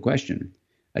simple question.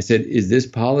 I said, is this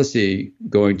policy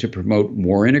going to promote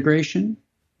more integration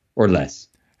or less?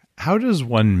 How does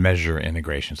one measure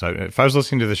integration? So if I was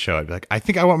listening to the show, I'd be like, I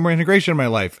think I want more integration in my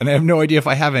life, and I have no idea if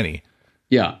I have any.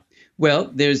 Yeah.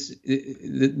 Well, there's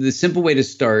the simple way to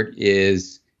start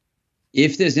is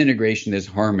if there's integration, there's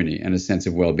harmony and a sense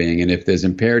of well-being. And if there's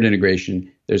impaired integration,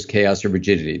 there's chaos or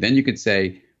rigidity. Then you could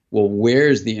say, well,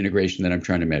 where's the integration that I'm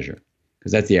trying to measure?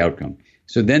 Because that's the outcome.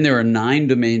 So then there are 9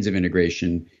 domains of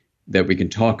integration that we can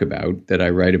talk about that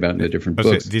I write about in the different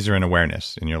books. These are in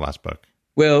awareness in your last book.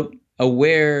 Well,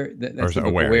 aware. That's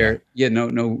aware. Yeah. No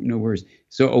worries.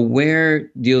 So aware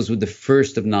deals with the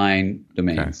first of 9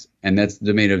 domains, and that's the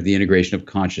domain of the integration of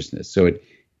consciousness. So it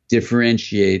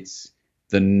differentiates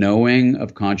the knowing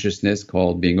of consciousness,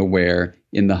 called being aware,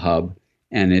 in the hub,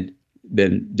 and it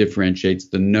then differentiates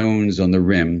the knowns on the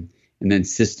rim, and then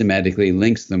systematically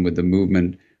links them with the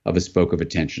movement of a spoke of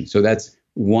attention. So that's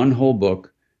one whole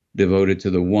book devoted to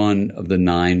the one of the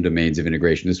 9 domains of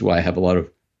integration. This is why I have a lot of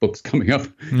books coming up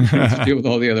to deal with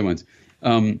all the other ones.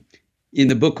 In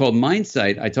the book called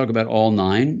Mindsight, I talk about all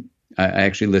 9. I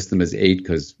actually list them as 8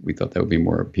 because we thought that would be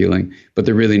more appealing, but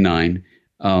they're really 9.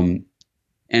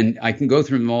 And I can go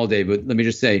through them all day, but let me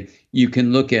just say, you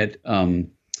can look at the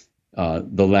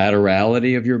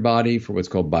laterality of your body for what's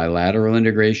called bilateral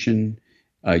integration.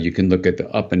 You can look at the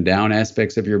up and down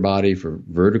aspects of your body for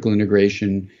vertical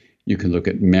integration. You can look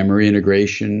at memory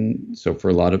integration. So for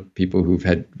a lot of people who've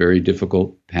had very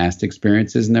difficult past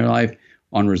experiences in their life,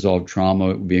 unresolved trauma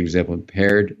would be an example of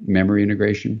impaired memory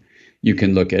integration. You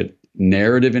can look at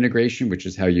narrative integration, which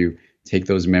is how you take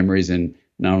those memories and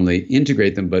not only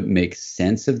integrate them, but make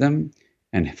sense of them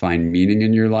and find meaning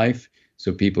in your life.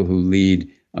 So people who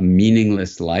lead a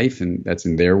meaningless life, and that's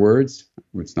in their words,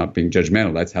 it's not being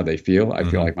judgmental, that's how they feel. I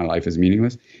feel like my life is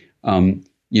meaningless.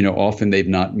 Often they've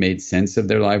not made sense of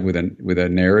their life with a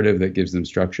narrative that gives them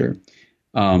structure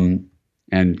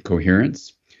and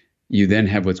coherence. You then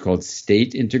have what's called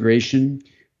state integration,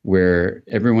 where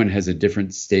everyone has a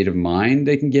different state of mind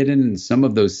they can get in, and some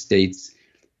of those states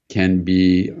can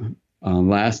be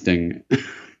lasting,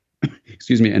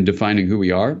 and defining who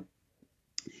we are.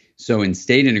 So in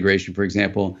state integration, for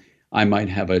example, I might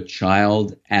have a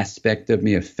child aspect of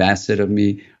me, a facet of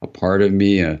me, a part of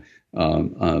me, a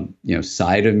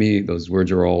side of me. Those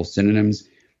words are all synonyms,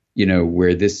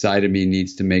 where this side of me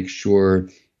needs to make sure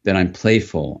that I'm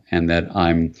playful and that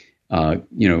I'm,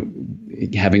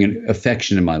 having an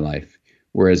affection in my life.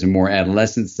 Whereas a more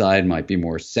adolescent side might be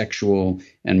more sexual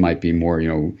and might be more,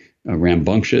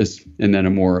 rambunctious. And then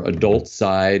a more adult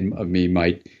side of me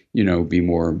might, be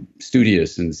more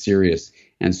studious and serious.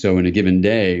 And so in a given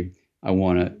day, I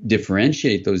want to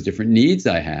differentiate those different needs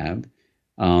I have,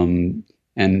 and,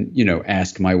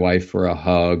 ask my wife for a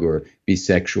hug or be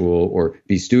sexual or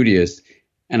be studious.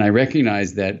 And I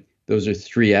recognize that those are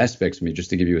 3 aspects of me, just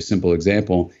to give you a simple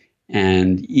example.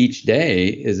 And each day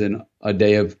is a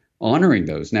day of honoring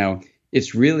those. Now,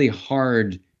 it's really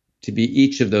hard to be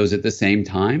each of those at the same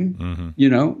time,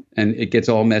 and it gets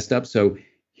all messed up. So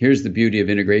here's the beauty of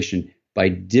integration. By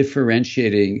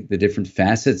differentiating the different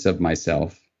facets of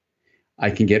myself, I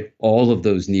can get all of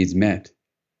those needs met.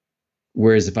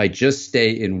 Whereas if I just stay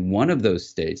in one of those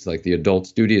states, like the adult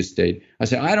studious state, I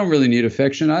say, I don't really need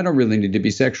affection. I don't really need to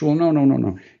be sexual. No.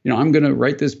 I'm going to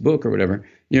write this book or whatever.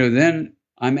 Then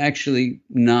I'm actually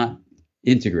not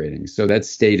integrating. So that's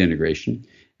state integration.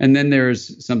 And then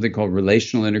there's something called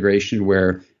relational integration,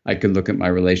 where I can look at my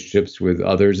relationships with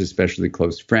others, especially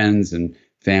close friends and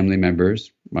family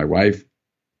members, my wife,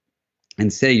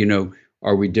 and say,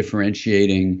 are we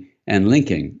differentiating and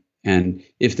linking? And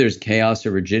if there's chaos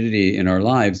or rigidity in our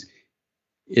lives,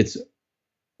 it's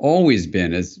always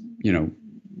been, as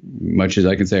much as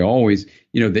I can say always,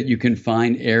 that you can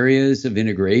find areas of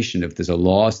integration. If there's a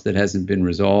loss that hasn't been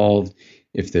resolved,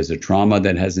 if there's a trauma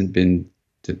that hasn't been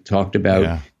talked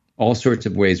about, all sorts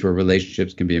of ways where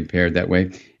relationships can be impaired that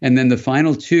way. And then the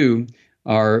final two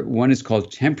are, one is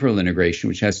called temporal integration,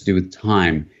 which has to do with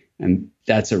time. And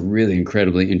that's a really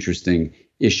incredibly interesting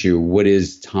issue. What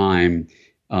is time?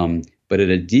 But at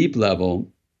a deep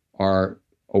level, our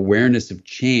awareness of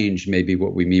change may be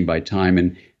what we mean by time,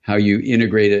 and how you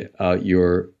integrate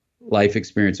your life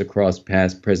experience across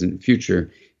past, present,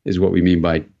 future is what we mean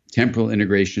by temporal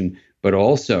integration, but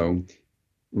also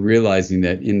realizing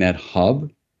that in that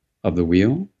hub of the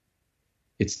wheel,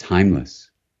 it's timeless.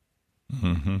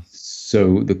 Mm-hmm.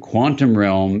 So the quantum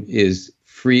realm is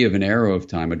free of an arrow of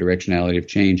time, a directionality of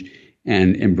change,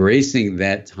 and embracing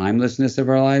that timelessness of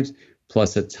our lives,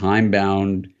 plus a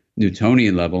time-bound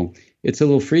Newtonian level, it's a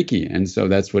little freaky. And so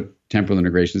that's what temporal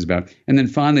integration is about. And then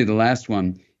finally, the last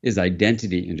one is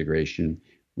identity integration,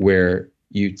 where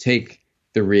you take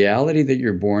the reality that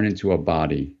you're born into a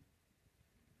body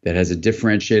that has a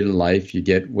differentiated life. You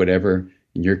get whatever,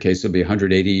 in your case, it'll be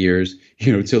 180 years,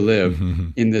 to live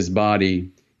in this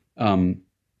body.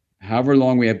 However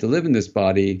long we have to live in this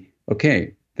body,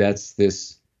 okay, that's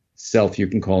this self you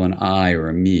can call an I or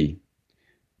a me.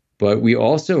 But we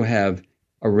also have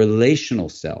a relational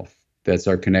self. That's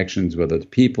our connections with other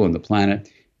people and the planet.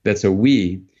 That's a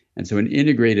we. And so an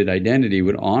integrated identity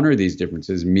would honor these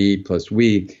differences, me plus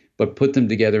we, but put them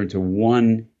together into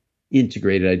one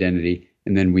integrated identity.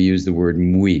 And then we use the word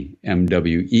mwe,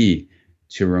 M-W-E,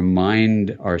 to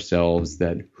remind ourselves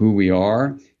that who we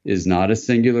are is not a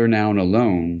singular noun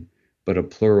alone, but a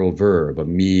plural verb. A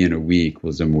me and a we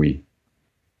equals a mwe.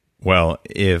 Well,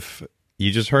 if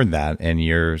you just heard that and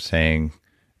you're saying,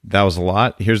 that was a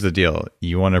lot. Here's the deal.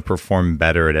 You want to perform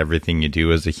better at everything you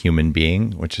do as a human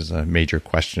being, which is a major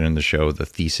question in the show, the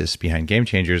thesis behind Game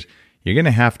Changers. You're going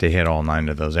to have to hit all 9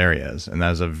 of those areas. And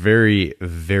that is a very,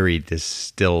 very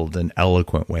distilled and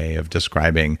eloquent way of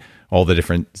describing all the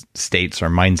different states or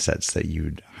mindsets that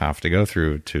you'd have to go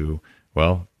through to,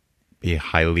 well, be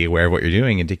highly aware of what you're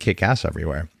doing and to kick ass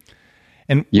everywhere.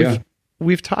 And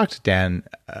we've talked, Dan,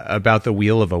 about the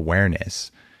wheel of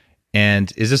awareness.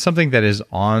 And is this something that is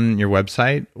on your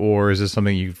website, or is this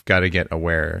something you've got to get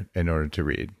aware in order to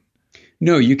read?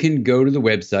 No, you can go to the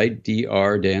website,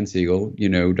 Dr. Dan Siegel,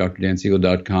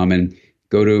 drdansiegel.com, and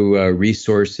go to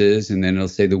resources, and then it'll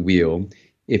say the wheel.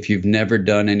 If you've never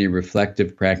done any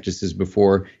reflective practices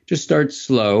before, just start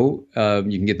slow.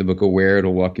 You can get the book Aware.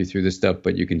 It'll walk you through this stuff,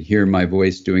 but you can hear my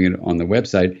voice doing it on the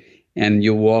website. And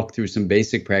you'll walk through some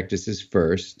basic practices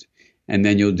first. And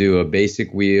then you'll do a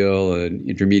basic wheel, an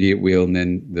intermediate wheel, and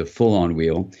then the full-on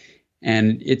wheel.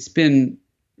 And it's been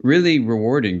really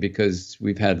rewarding because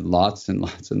we've had lots and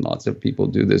lots and lots of people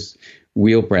do this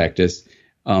wheel practice.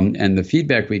 And the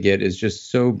feedback we get is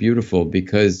just so beautiful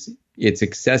because it's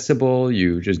accessible.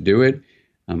 You just do it.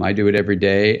 I do it every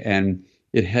day. And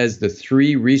it has the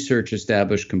 3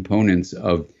 research-established components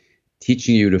of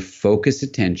teaching you to focus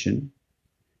attention,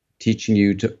 teaching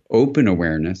you to open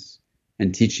awareness,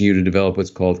 and teaching you to develop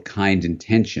what's called kind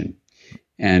intention.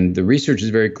 And the research is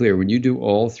very clear. When you do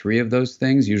all 3 of those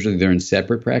things, usually they're in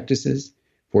separate practices.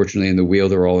 Fortunately, in the wheel,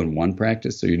 they're all in one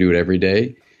practice, so you do it every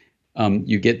day.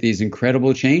 You get these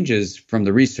incredible changes from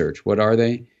the research. What are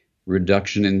they?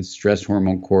 Reduction in stress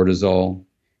hormone cortisol,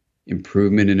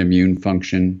 improvement in immune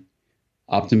function,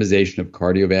 optimization of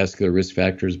cardiovascular risk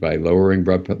factors by lowering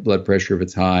blood pressure if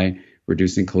it's high,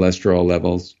 reducing cholesterol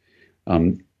levels.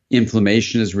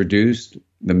 Inflammation is reduced.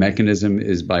 The mechanism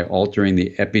is by altering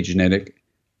the epigenetic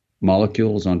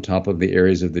molecules on top of the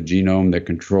areas of the genome that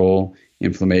control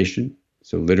inflammation.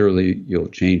 So literally, you'll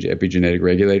change epigenetic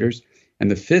regulators. And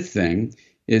the 5th thing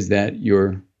is that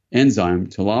your enzyme,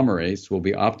 telomerase, will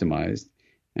be optimized.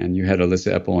 And you had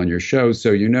Alyssa Epel on your show,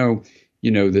 so you know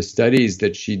the studies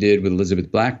that she did with Elizabeth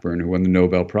Blackburn, who won the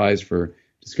Nobel Prize for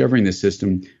discovering this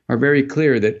system, are very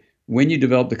clear that when you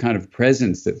develop the kind of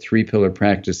presence that 3 pillar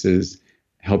practices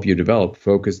help you develop,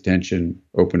 focus, attention,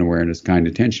 open awareness, kind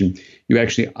attention, you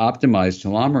actually optimize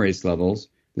telomerase levels.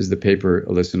 This is the paper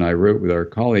Alyssa and I wrote with our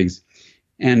colleagues.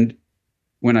 And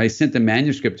when I sent the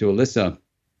manuscript to Alyssa,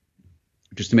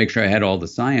 just to make sure I had all the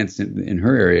science in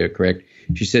her area correct,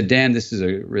 she said, Dan, this is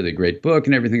a really great book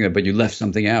and everything, but you left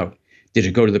something out. Did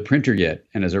it go to the printer yet?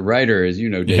 And as a writer, as you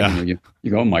know, Dave,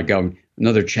 you go, oh my God,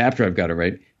 another chapter I've got to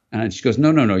write. And she goes,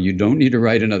 no, you don't need to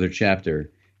write another chapter.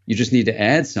 You just need to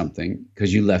add something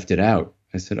because you left it out.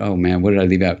 I said, oh man, what did I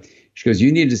leave out? She goes,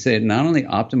 you need to say it not only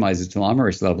optimizes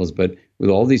telomerase levels, but with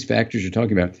all these factors you're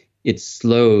talking about, it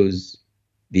slows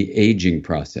the aging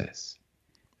process.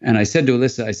 And I said to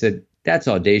Alyssa, I said, that's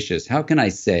audacious. How can I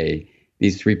say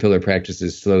these 3-pillar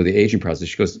practices slow the aging process?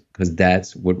 She goes, because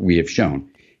that's what we have shown.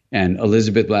 And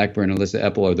Elizabeth Blackburn and Alyssa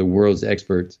Epple are the world's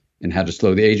experts in how to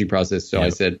slow the aging process. So I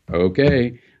said,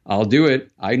 okay, I'll do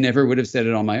it. I never would have said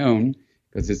it on my own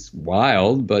because it's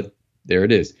wild, but there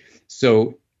it is.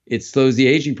 So it slows the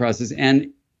aging process. And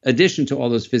in addition to all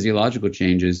those physiological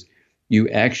changes, you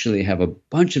actually have a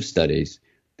bunch of studies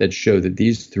that show that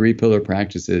these 3-pillar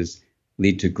practices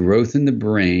lead to growth in the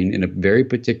brain in a very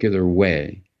particular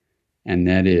way. And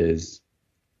that is,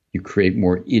 you create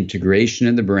more integration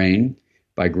in the brain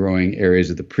by growing areas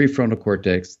of the prefrontal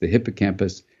cortex, the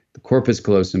hippocampus, the corpus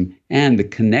callosum, and the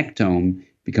connectome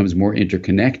becomes more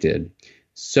interconnected.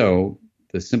 So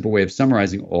the simple way of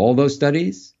summarizing all those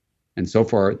studies, and so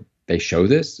far they show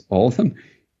this, all of them,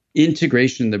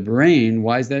 integration in the brain,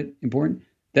 why is that important?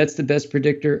 That's the best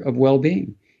predictor of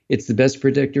well-being. It's the best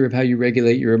predictor of how you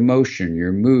regulate your emotion,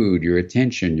 your mood, your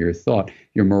attention, your thought,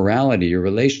 your morality, your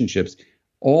relationships.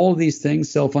 All these things,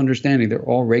 self-understanding, they're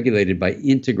all regulated by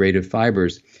integrative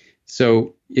fibers.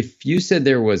 So if you said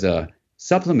there was a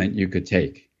supplement you could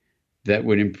take that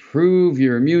would improve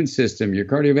your immune system, your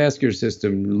cardiovascular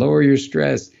system, lower your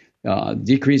stress,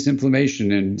 decrease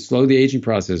inflammation, and slow the aging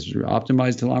process,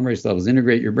 optimize telomerase levels,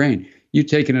 integrate your brain, you'd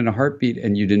take it in a heartbeat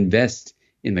and you'd invest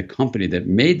in the company that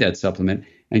made that supplement.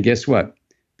 And guess what?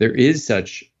 There is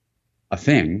such a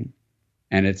thing,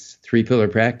 and it's 3-pillar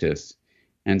practice.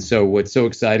 And so what's so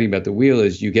exciting about the wheel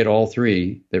is you get all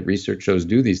 3 that research shows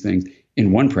do these things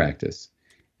in one practice.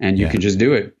 And you can just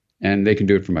do it, and they can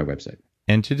do it from my website.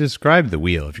 And to describe the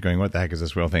wheel, if you're going, what the heck is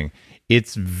this wheel thing?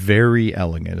 It's very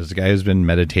elegant. As a guy who's been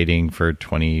meditating for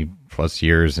 20 plus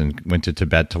years and went to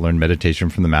Tibet to learn meditation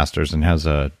from the masters and has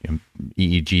a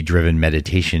EEG-driven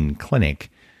meditation clinic,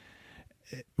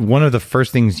 one of the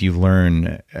first things you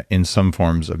learn in some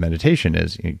forms of meditation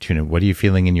is, what are you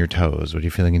feeling in your toes? What are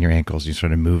you feeling in your ankles? You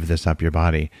sort of move this up your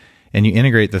body. And you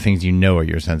integrate the things you know are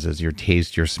your senses, your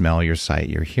taste, your smell, your sight,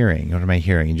 your hearing. What am I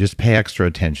hearing? You just pay extra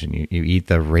attention. You eat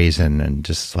the raisin and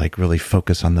just like really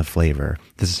focus on the flavor.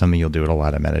 This is something you'll do at a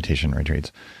lot of meditation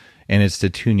retreats. And it's to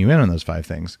tune you in on those 5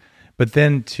 things. But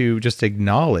then to just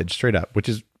acknowledge straight up, which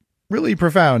is really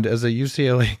profound as a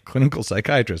UCLA clinical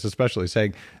psychiatrist, especially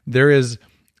saying there is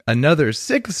another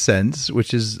 6th sense,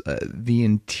 which is the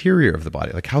interior of the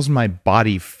body. Like, how's my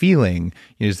body feeling?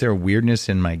 Is there a weirdness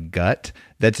in my gut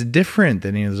that's different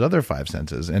than any of those other 5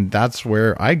 senses? And that's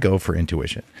where I go for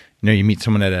intuition. You meet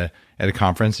someone at a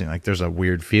conference and like, there's a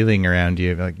weird feeling around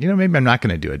you. Like, maybe I'm not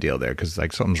going to do a deal there because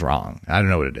like something's wrong. I don't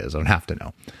know what it is. I don't have to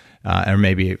know. Or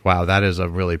maybe, wow, that is a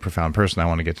really profound person. I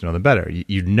want to get to know them better.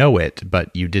 You know it,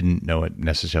 but you didn't know it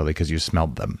necessarily because you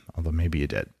smelled them, although maybe you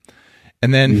did.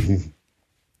 And then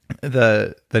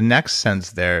the next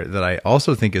sense there that I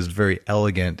also think is very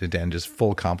elegant and just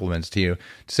full compliments to you,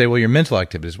 to say, well, your mental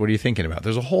activities, what are you thinking about?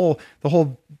 There's the whole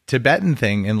Tibetan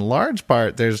thing in large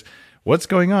part. There's what's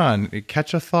going on. You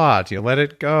catch a thought, you let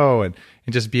it go, and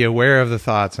just be aware of the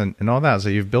thoughts and all that. So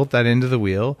you've built that into the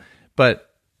wheel. But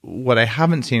what I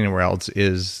haven't seen anywhere else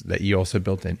is that you also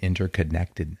built an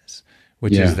interconnectedness,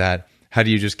 which is that, how do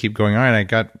you just keep going, all right, I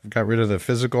got rid of the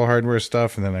physical hardware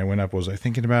stuff, and then I went up, what was I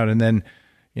thinking about? And then,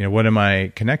 what am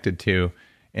I connected to?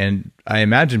 And I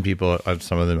imagine people,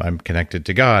 some of them, I'm connected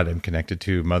to God, I'm connected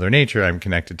to Mother Nature, I'm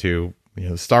connected to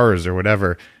stars or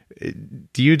whatever.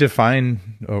 Do you define,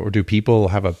 or do people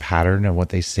have a pattern of what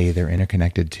they say they're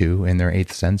interconnected to in their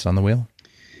 8th sense on the wheel?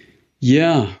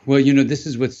 Yeah. Well, this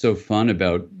is what's so fun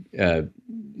about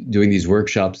doing these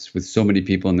workshops with so many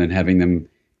people and then having them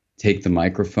take the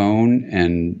microphone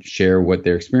and share what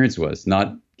their experience was,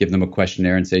 not give them a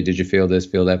questionnaire and say, did you feel this,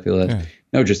 feel that, feel that? Yeah.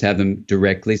 No, just have them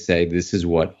directly say, this is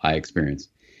what I experienced.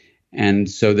 And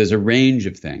so there's a range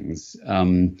of things.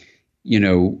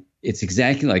 It's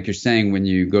exactly like you're saying when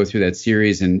you go through that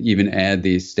series and even add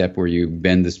the step where you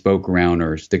bend the spoke around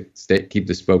or keep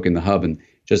the spoke in the hub and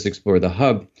just explore the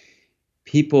hub.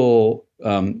 People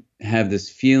have this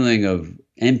feeling of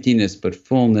emptiness but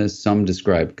fullness. Some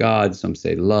describe God, some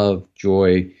say love,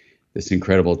 joy, this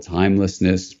incredible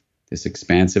timelessness, this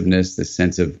expansiveness, this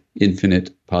sense of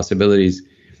infinite possibilities.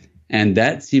 And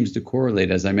that seems to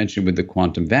correlate, as I mentioned, with the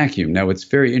quantum vacuum. Now, it's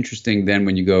very interesting then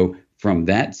when you go from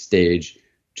that stage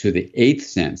to the 8th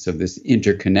sense of this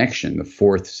interconnection, the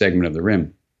 4th segment of the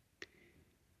rim.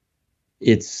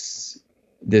 It's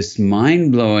this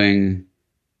mind-blowing,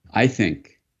 I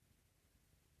think,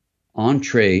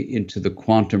 entree into the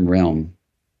quantum realm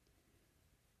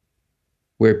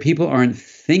where people aren't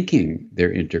thinking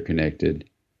they're interconnected,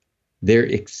 they're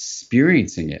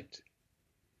experiencing it.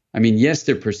 I mean, yes,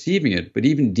 they're perceiving it, but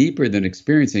even deeper than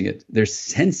experiencing it, they're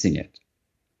sensing it,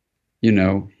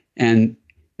 And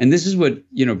this is what,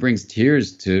 brings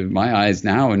tears to my eyes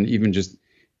now. And even just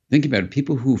thinking about it,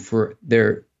 people who for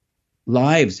their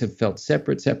lives have felt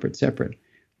separate.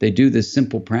 They do this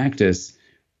simple practice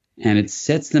and it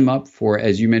sets them up for,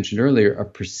 as you mentioned earlier, a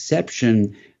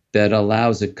perception that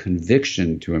allows a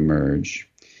conviction to emerge,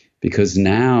 because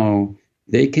now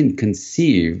they can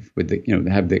conceive with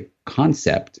have the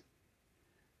concept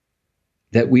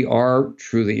that we are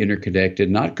truly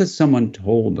interconnected, not because someone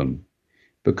told them,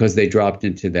 because they dropped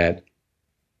into that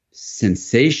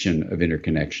sensation of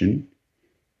interconnection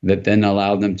that then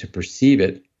allowed them to perceive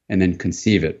it and then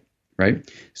conceive it, right?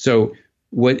 So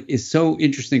what is so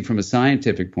interesting from a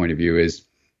scientific point of view is,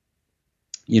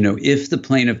 if the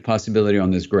plane of possibility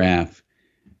on this graph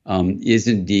is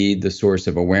indeed the source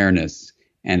of awareness,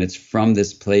 and it's from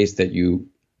this place that you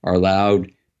are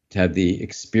allowed to have the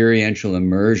experiential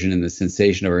immersion in the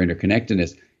sensation of our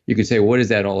interconnectedness, you can say, what is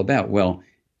that all about? Well,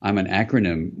 I'm an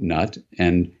acronym nut,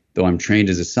 and though I'm trained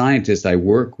as a scientist, I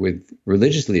work with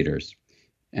religious leaders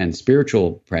and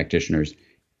spiritual practitioners.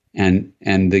 And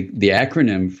the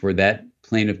acronym for that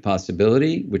plane of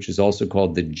possibility, which is also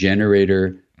called the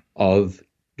generator of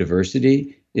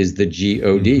diversity, is the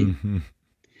GOD. Mm-hmm.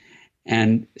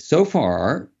 And so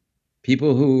far,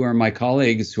 people who are my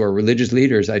colleagues who are religious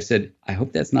leaders, I've said, I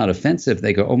hope that's not offensive.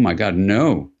 They go, oh my God,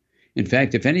 no. In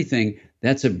fact, if anything,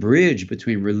 that's a bridge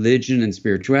between religion and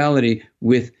spirituality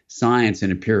with science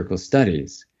and empirical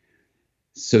studies.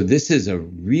 So this is a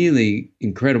really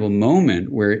incredible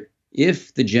moment where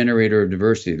if the generator of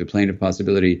diversity, the plane of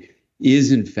possibility,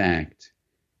 is in fact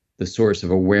the source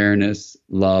of awareness,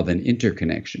 love, and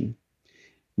interconnection,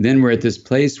 then we're at this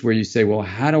place where you say, well,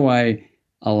 how do I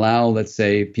allow, let's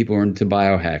say, people who are into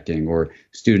biohacking, or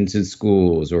students in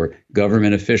schools, or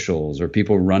government officials, or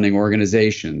people running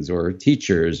organizations, or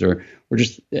teachers, or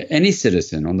just any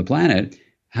citizen on the planet,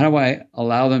 how do I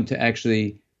allow them to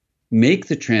actually make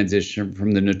the transition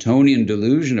from the Newtonian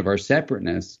delusion of our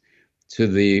separateness to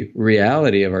the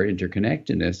reality of our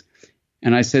interconnectedness?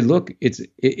 And I said, look,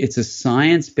 it's a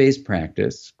science-based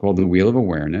practice called the Wheel of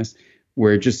Awareness,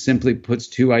 where it just simply puts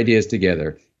two ideas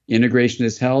together. Integration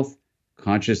is health,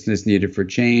 consciousness needed for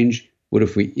change. What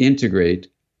if we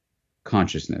integrate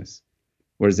consciousness?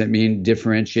 What does that mean?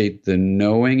 Differentiate the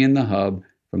knowing in the hub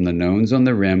from the knowns on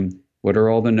the rim. What are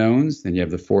all the knowns? Then you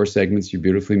have the four segments you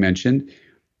beautifully mentioned.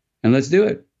 And let's do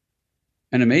it.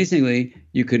 And amazingly,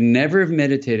 you could never have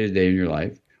meditated a day in your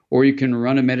life, or you can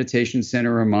run a meditation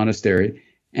center or a monastery,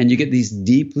 and you get these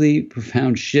deeply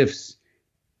profound shifts.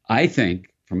 I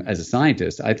think, as a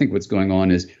scientist, I think what's going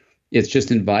on is it's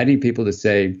just inviting people to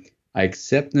say, I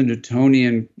accept the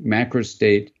Newtonian macro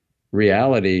state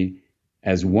reality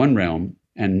as one realm.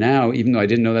 And now, even though I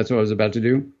didn't know that's what I was about to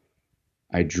do,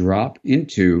 I drop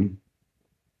into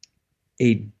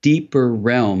a deeper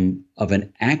realm of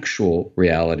an actual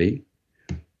reality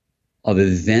of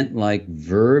event-like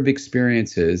verb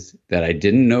experiences that I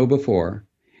didn't know before.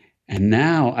 And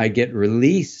now I get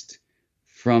released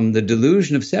from the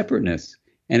delusion of separateness.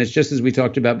 And it's just as we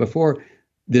talked about before,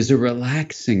 there's a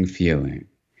relaxing feeling.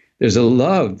 There's a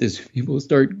love. There's people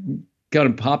start kind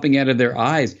of popping out of their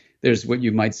eyes. There's what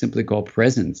you might simply call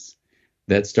presence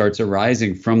that starts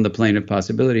arising from the plane of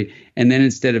possibility. And then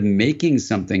instead of making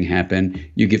something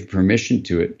happen, you give permission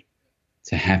to it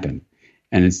to happen.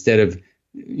 And instead of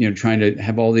trying to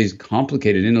have all these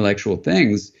complicated intellectual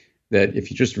things that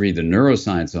if you just read the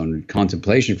neuroscience on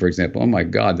contemplation, for example, oh my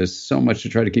God, there's so much to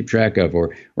try to keep track of,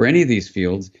 or any of these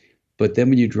fields. But then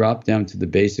when you drop down to the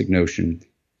basic notion,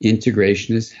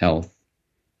 integration is health,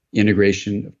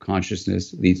 integration of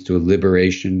consciousness leads to a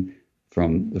liberation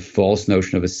from the false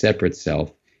notion of a separate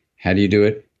self. How do you do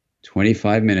it?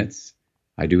 25 minutes.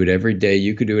 I do it every day.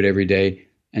 You could do it every day.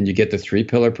 And you get the 3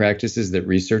 pillar practices that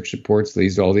research supports,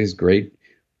 leads to all these great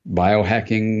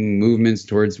biohacking movements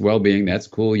towards well-being. That's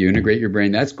cool. You integrate your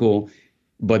brain. That's cool.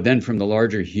 But then from the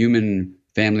larger human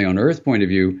family on earth point of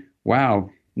view, wow,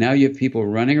 now you have people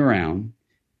running around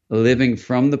living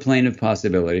from the plane of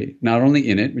possibility, not only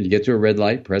in it, when you get to a red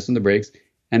light, press on the brakes.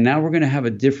 And now we're going to have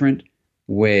a different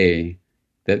way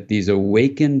that these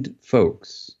awakened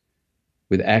folks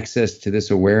with access to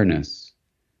this awareness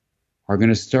are going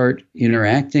to start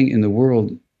interacting in the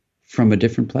world from a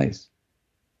different place.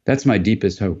 That's my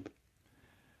deepest hope.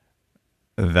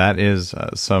 That is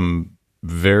some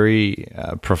very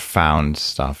profound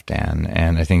stuff, Dan.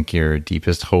 And I think your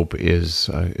deepest hope is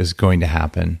going to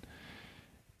happen.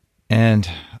 And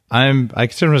I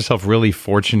consider myself really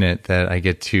fortunate that I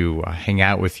get to hang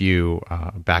out with you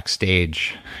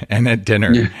backstage and at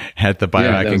dinner at the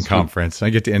biohacking conference. Fun. I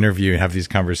get to interview and have these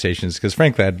conversations because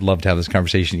frankly, I'd love to have this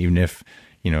conversation even if,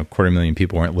 250,000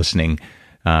 people weren't listening.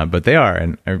 But they are.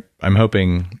 And I'm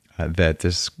hoping that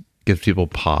this gives people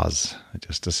pause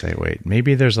just to say, wait,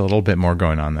 maybe there's a little bit more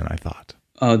going on than I thought.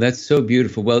 Oh, that's so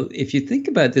beautiful. Well, if you think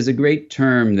about it, there's a great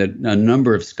term that a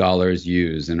number of scholars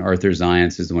use, and Arthur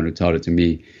Zients is the one who taught it to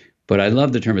me. But I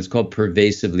love the term. It's called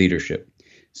pervasive leadership.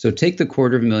 So take the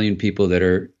 250,000 people that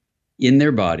are in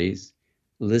their bodies,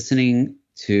 listening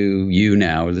to you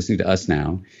now, or listening to us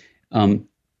now.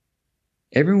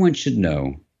 Everyone should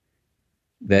know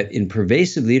that in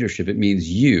pervasive leadership, it means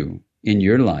you in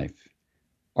your life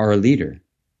are a leader.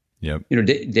 Yep. You know,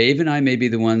 Dave and I may be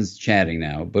the ones chatting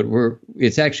now, but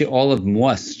it's actually all of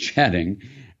us chatting.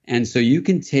 And so you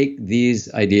can take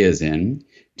these ideas in,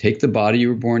 take the body you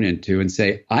were born into and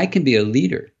say, I can be a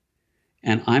leader.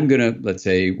 And I'm going to, let's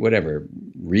say, whatever,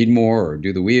 read more or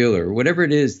do the wheel or whatever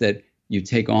it is that you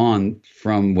take on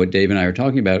from what Dave and I are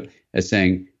talking about as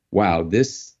saying, wow,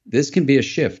 this can be a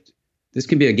shift. This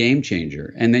can be a game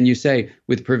changer. And then you say,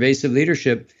 with pervasive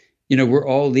leadership, you know, we're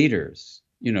all leaders.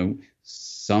 You know,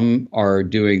 some are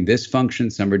doing this function,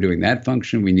 some are doing that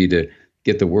function. We need to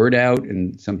get the word out,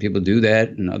 and some people do that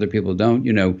and other people don't.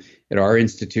 You know, at our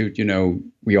institute, you know,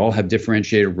 we all have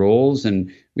differentiated roles,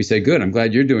 and we say, good, I'm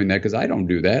glad you're doing that because I don't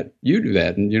do that. You do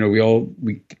that. And, you know,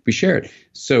 we share it.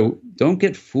 So don't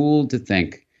get fooled to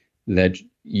think that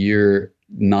you're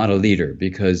not a leader,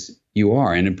 because you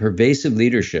are. And in pervasive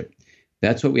leadership,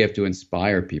 that's what we have to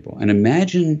inspire people. And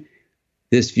imagine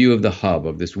this view of the hub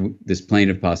of this plane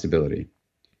of possibility.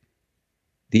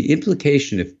 The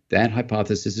implication, if that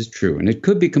hypothesis is true, and it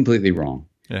could be completely wrong,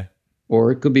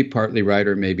 or it could be partly right,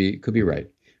 or maybe it could be right.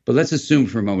 But let's assume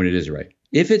for a moment it is right.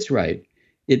 If it's right,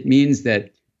 it means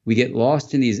that we get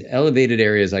lost in these elevated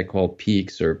areas I call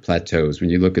peaks or plateaus. When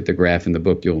you look at the graph in the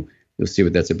book, you'll see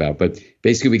what that's about. But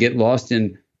basically, we get lost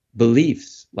in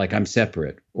beliefs like I'm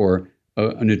separate, or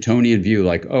a Newtonian view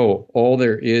like, oh, all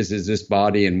there is this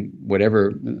body, and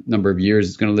whatever number of years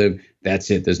it's going to live, that's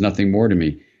it. There's nothing more to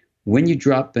me. When you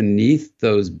drop beneath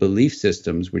those belief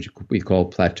systems, which we call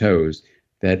plateaus,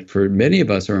 that for many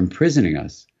of us are imprisoning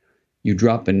us, you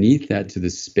drop beneath that to the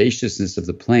spaciousness of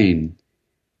the plane,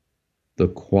 the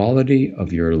quality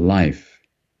of your life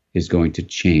is going to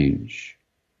change.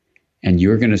 And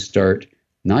you're going to start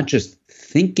not just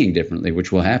thinking differently,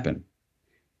 which will happen,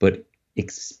 but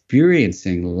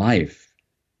experiencing life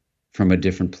from a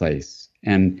different place.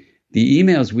 And the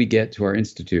emails we get to our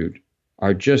institute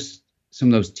are just some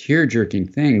of those tear-jerking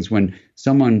things when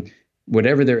someone,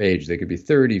 whatever their age, they could be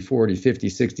 30, 40, 50,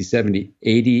 60, 70,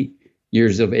 80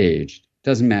 years of age,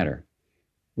 doesn't matter.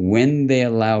 When they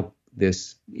allow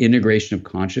this integration of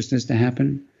consciousness to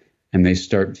happen, and they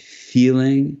start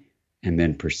feeling and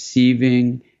then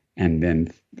perceiving and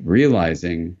then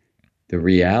realizing the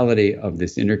reality of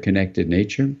this interconnected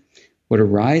nature, what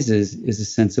arises is a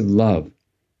sense of love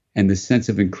and the sense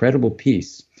of incredible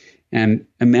peace. And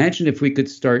imagine if we could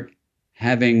start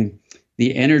having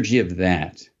the energy of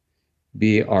that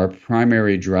be our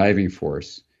primary driving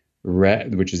force,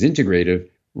 which is integrative,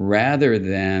 rather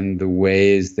than the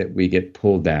ways that we get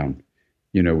pulled down,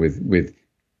 you know, with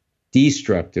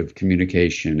destructive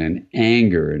communication and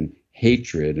anger and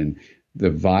hatred and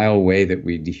the vile way that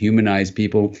we dehumanize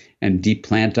people and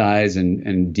deplantize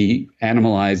and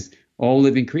de-animalize all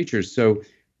living creatures. So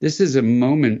this is a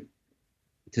moment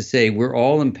to say we're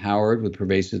all empowered with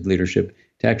pervasive leadership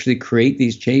to actually create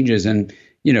these changes. And,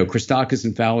 you know, Christakis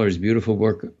and Fowler's beautiful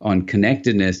work on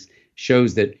connectedness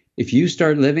shows that if you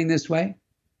start living this way,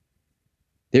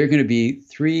 there are going to be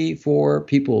 3-4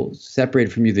 people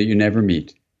separated from you that you never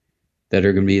meet that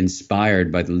are going to be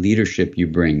inspired by the leadership you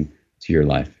bring to your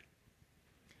life.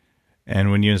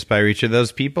 And when you inspire each of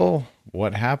those people,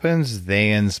 what happens?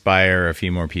 They inspire a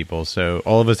few more people. So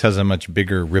all of us has a much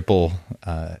bigger ripple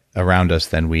around us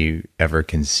than we ever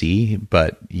can see,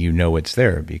 but you know it's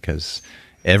there because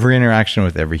every interaction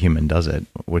with every human does it,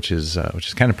 which is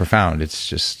kind of profound. It's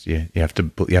just you have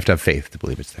to have faith to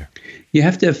believe it's there. You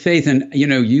have to have faith, and you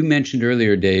know, you mentioned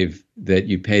earlier, Dave, that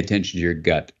you pay attention to your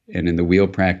gut, and in the wheel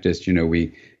practice, you know,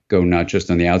 we go not just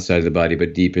on the outside of the body,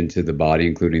 but deep into the body,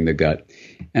 including the gut.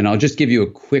 And I'll just give you a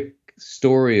quick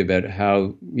story about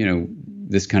how, you know,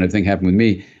 this kind of thing happened with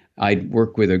me. I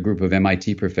work with a group of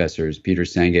MIT professors, Peter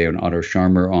Senge and Otto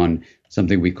Scharmer, on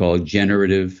something we call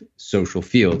generative social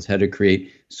fields, how to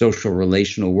create social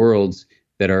relational worlds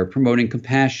that are promoting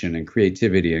compassion and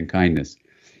creativity and kindness.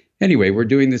 Anyway, we're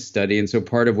doing this study. And so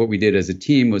part of what we did as a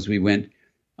team was we went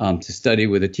to study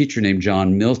with a teacher named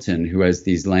John Milton, who has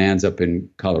these lands up in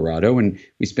Colorado. And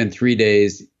we spent 3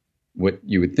 days, what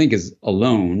you would think is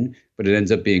alone, but it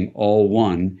ends up being all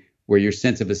one, where your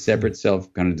sense of a separate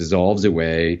self kind of dissolves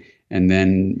away. And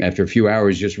then after a few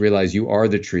hours, you just realize you are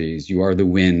the trees, you are the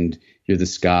wind, you're the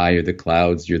sky, you're the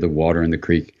clouds, you're the water in the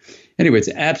creek. Anyway, it's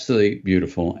absolutely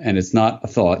beautiful. And it's not a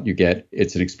thought you get,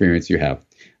 it's an experience you have.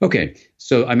 Okay,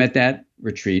 so I'm at that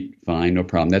retreat, fine, no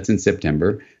problem. That's in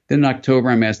September. Then in October,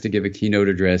 I'm asked to give a keynote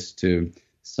address to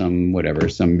some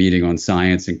meeting on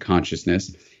science and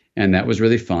consciousness. And that was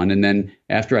really fun. And then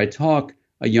after I talk,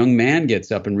 a young man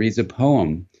gets up and reads a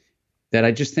poem that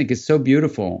I just think is so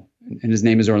beautiful. And his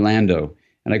name is Orlando.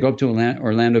 And I go up to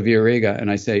Orlando Villarega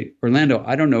and I say, Orlando,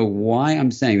 I don't know why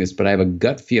I'm saying this, but I have a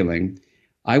gut feeling.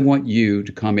 I want you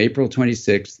to come April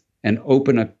 26th and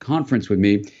open a conference with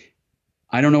me.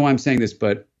 I don't know why I'm saying this,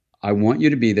 but I want you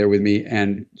to be there with me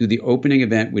and do the opening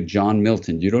event with John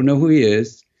Milton. You don't know who he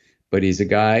is, but he's a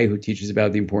guy who teaches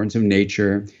about the importance of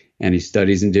nature and he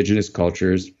studies indigenous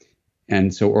cultures.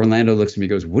 And so Orlando looks at me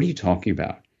and goes, what are you talking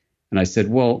about? And I said,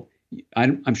 well,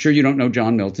 I'm sure you don't know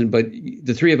John Milton, but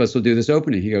the three of us will do this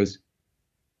opening. He goes,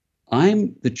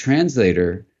 I'm the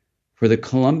translator for the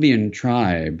Colombian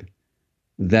tribe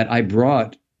that I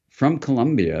brought from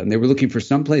Colombia. And they were looking for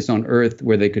some place on earth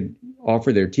where they could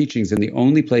offer their teachings. And the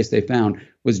only place they found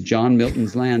was John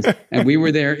Milton's lands. And we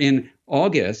were there in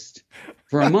August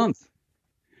for a month.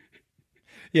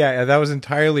 Yeah, that was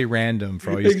entirely random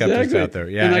for all you skeptics out there.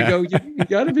 Yeah, and I go, you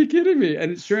got to be kidding me.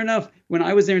 And sure enough, when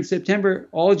I was there in September,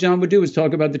 all John would do was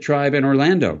talk about the tribe and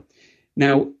Orlando.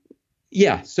 Now,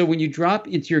 yeah, so when you drop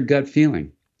into your gut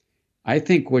feeling, I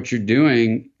think what you're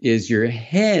doing is your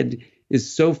head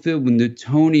is so filled with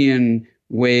Newtonian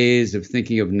ways of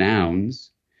thinking of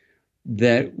nouns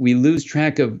that we lose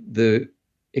track of the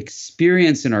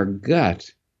experience in our gut,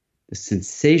 the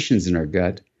sensations in our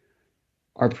gut,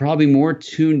 are probably more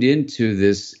tuned into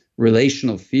this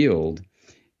relational field.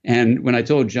 And when I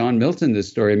told John Milton this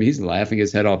story, I mean, he's laughing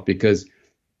his head off because,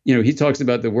 you know, he talks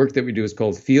about the work that we do is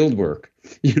called field work,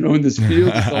 you know, in this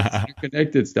field is all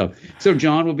connected stuff. So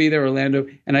John will be there, Orlando.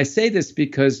 And I say this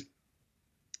because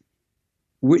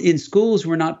in schools,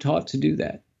 we're not taught to do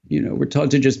that. You know, we're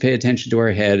taught to just pay attention to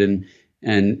our head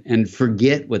and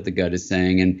forget what the gut is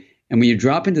saying. And when you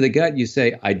drop into the gut, you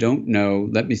say, I don't know.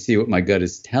 Let me see what my gut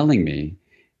is telling me.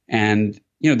 And,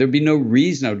 you know, there'd be no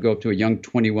reason I would go up to a young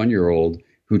 21-year-old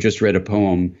who just read a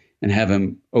poem and have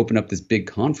him open up this big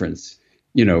conference.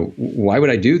 You know, why would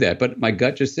I do that? But my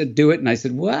gut just said, do it. And I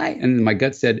said, why? And my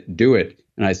gut said, do it.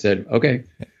 And I said, okay.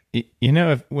 You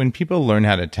know, when people learn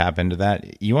how to tap into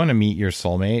that, you want to meet your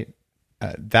soulmate.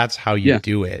 That's how you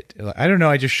do it. I don't know.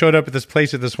 I just showed up at this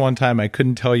place at this one time. I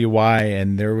couldn't tell you why.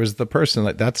 And there was the person.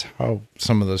 Like, that's how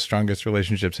some of the strongest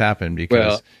relationships happen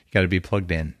because you got to be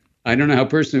plugged in. I don't know how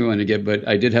personal we want to get, but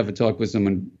I did have a talk with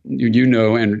someone you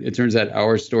know, and it turns out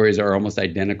our stories are almost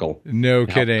identical. No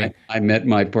kidding. I met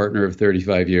my partner of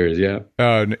 35 years. Yeah.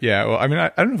 Oh, yeah. Well, I mean, I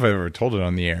don't know if I've ever told it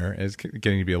on the air. It's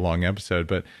getting to be a long episode,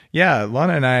 but yeah,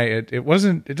 Lana and I, it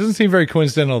doesn't seem very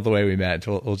coincidental the way we met.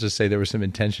 We'll just say there was some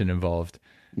intention involved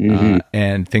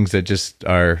and things that just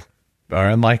are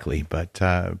unlikely, but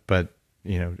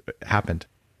you know, happened.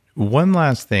 One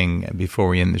last thing before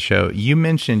we end the show. You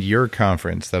mentioned your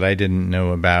conference that I didn't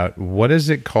know about. What is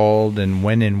it called and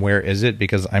when and where is it?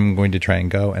 Because I'm going to try and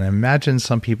go. And I imagine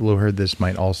some people who heard this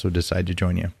might also decide to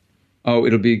join you. Oh,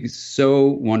 it'll be so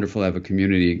wonderful to have a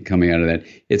community coming out of that.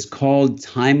 It's called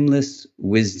Timeless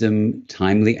Wisdom,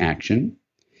 Timely Action.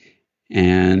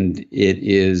 And it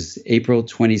is April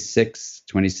 26,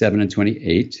 27, and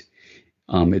 28.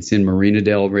 It's in Marina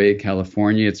Del Rey,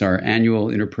 California. It's our annual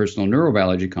Interpersonal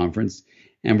Neurobiology Conference.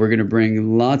 And we're going to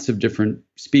bring lots of different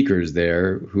speakers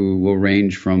there who will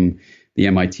range from the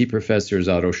MIT professors,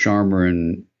 Otto Scharmer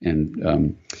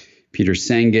and Peter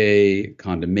Senge.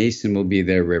 Conda Mason will be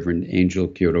there. Reverend Angel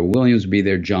Kyoto Williams will be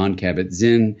there. John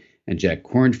Kabat-Zinn and Jack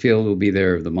Kornfield will be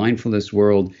there of the mindfulness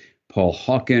world. Paul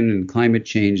Hawken and climate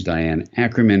change. Diane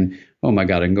Ackerman. Oh my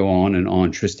God, I can go on and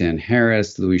on. Tristan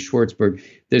Harris, Louis Schwartzberg.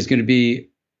 There's going to be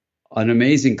an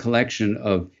amazing collection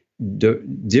of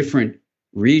different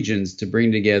regions to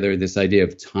bring together this idea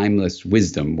of timeless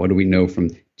wisdom. What do we know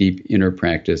from deep inner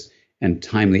practice and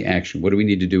timely action? What do we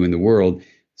need to do in the world?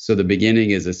 So the beginning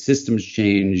is a systems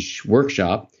change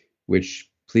workshop, which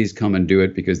please come and do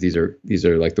it because these are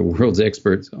like the world's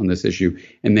experts on this issue.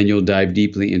 And then you'll dive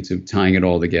deeply into tying it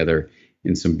all together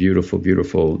in some beautiful,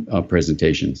 beautiful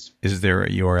presentations. Is there a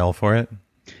URL for it?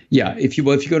 Yeah. If you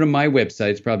go to my website,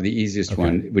 it's probably the easiest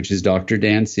one, which is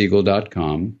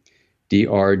drdansiegel.com,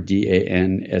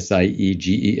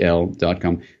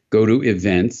 drdansiegel.com. Go to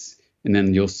events, and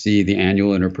then you'll see the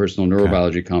annual Interpersonal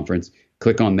Neurobiology Conference.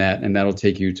 Click on that, and that'll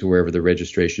take you to wherever the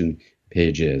registration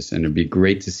page is. And it'd be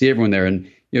great to see everyone there. And,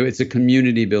 it's a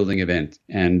community building event.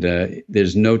 And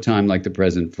there's no time like the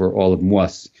present for all of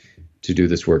us to do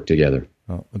this work together.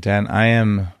 Well, Dan, I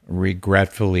am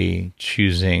regretfully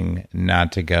choosing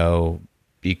not to go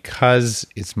because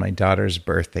it's my daughter's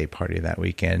birthday party that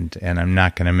weekend, and I'm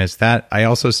not going to miss that. I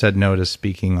also said no to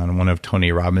speaking on one of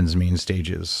Tony Robbins' main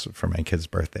stages for my kids'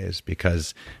 birthdays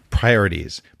because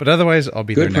priorities. But otherwise, I'll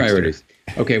be there next year. Good priorities.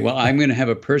 Okay, well, I'm going to have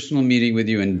a personal meeting with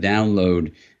you and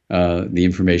download the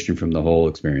information from the whole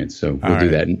experience. So we'll do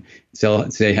that. And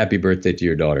say happy birthday to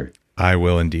your daughter. I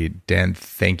will indeed. Dan,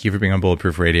 thank you for being on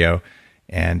Bulletproof Radio,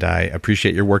 and I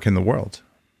appreciate your work in the world.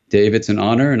 Dave, it's an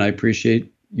honor, and I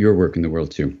appreciate your work in the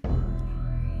world too.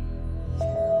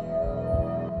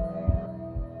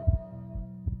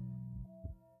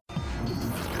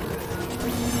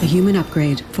 The Human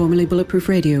Upgrade, formerly Bulletproof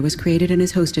Radio, was created and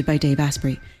is hosted by Dave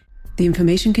Asprey. The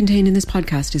information contained in this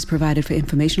podcast is provided for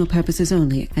informational purposes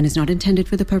only and is not intended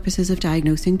for the purposes of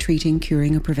diagnosing, treating,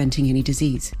 curing, or preventing any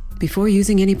disease. Before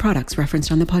using any products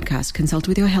referenced on the podcast, consult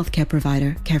with your healthcare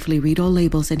provider, carefully read all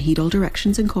labels, and heed all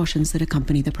directions and cautions that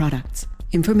accompany the products.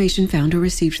 Information found or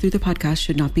received through the podcast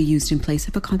should not be used in place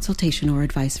of a consultation or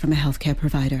advice from a healthcare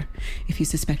provider. If you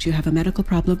suspect you have a medical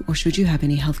problem or should you have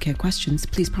any healthcare questions,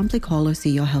 please promptly call or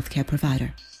see your healthcare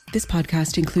provider. This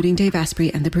podcast, including Dave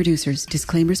Asprey and the producers,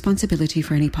 disclaim responsibility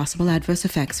for any possible adverse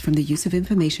effects from the use of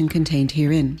information contained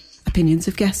herein. Opinions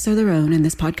of guests are their own, and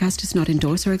this podcast does not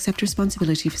endorse or accept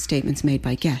responsibility for statements made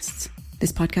by guests.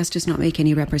 This podcast does not make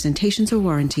any representations or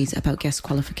warranties about guest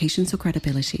qualifications or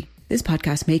credibility. This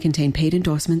podcast may contain paid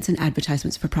endorsements and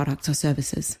advertisements for products or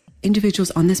services.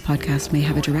 Individuals on this podcast may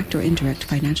have a direct or indirect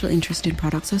financial interest in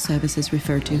products or services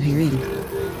referred to herein.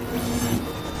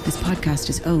 This podcast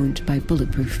is owned by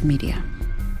Bulletproof Media.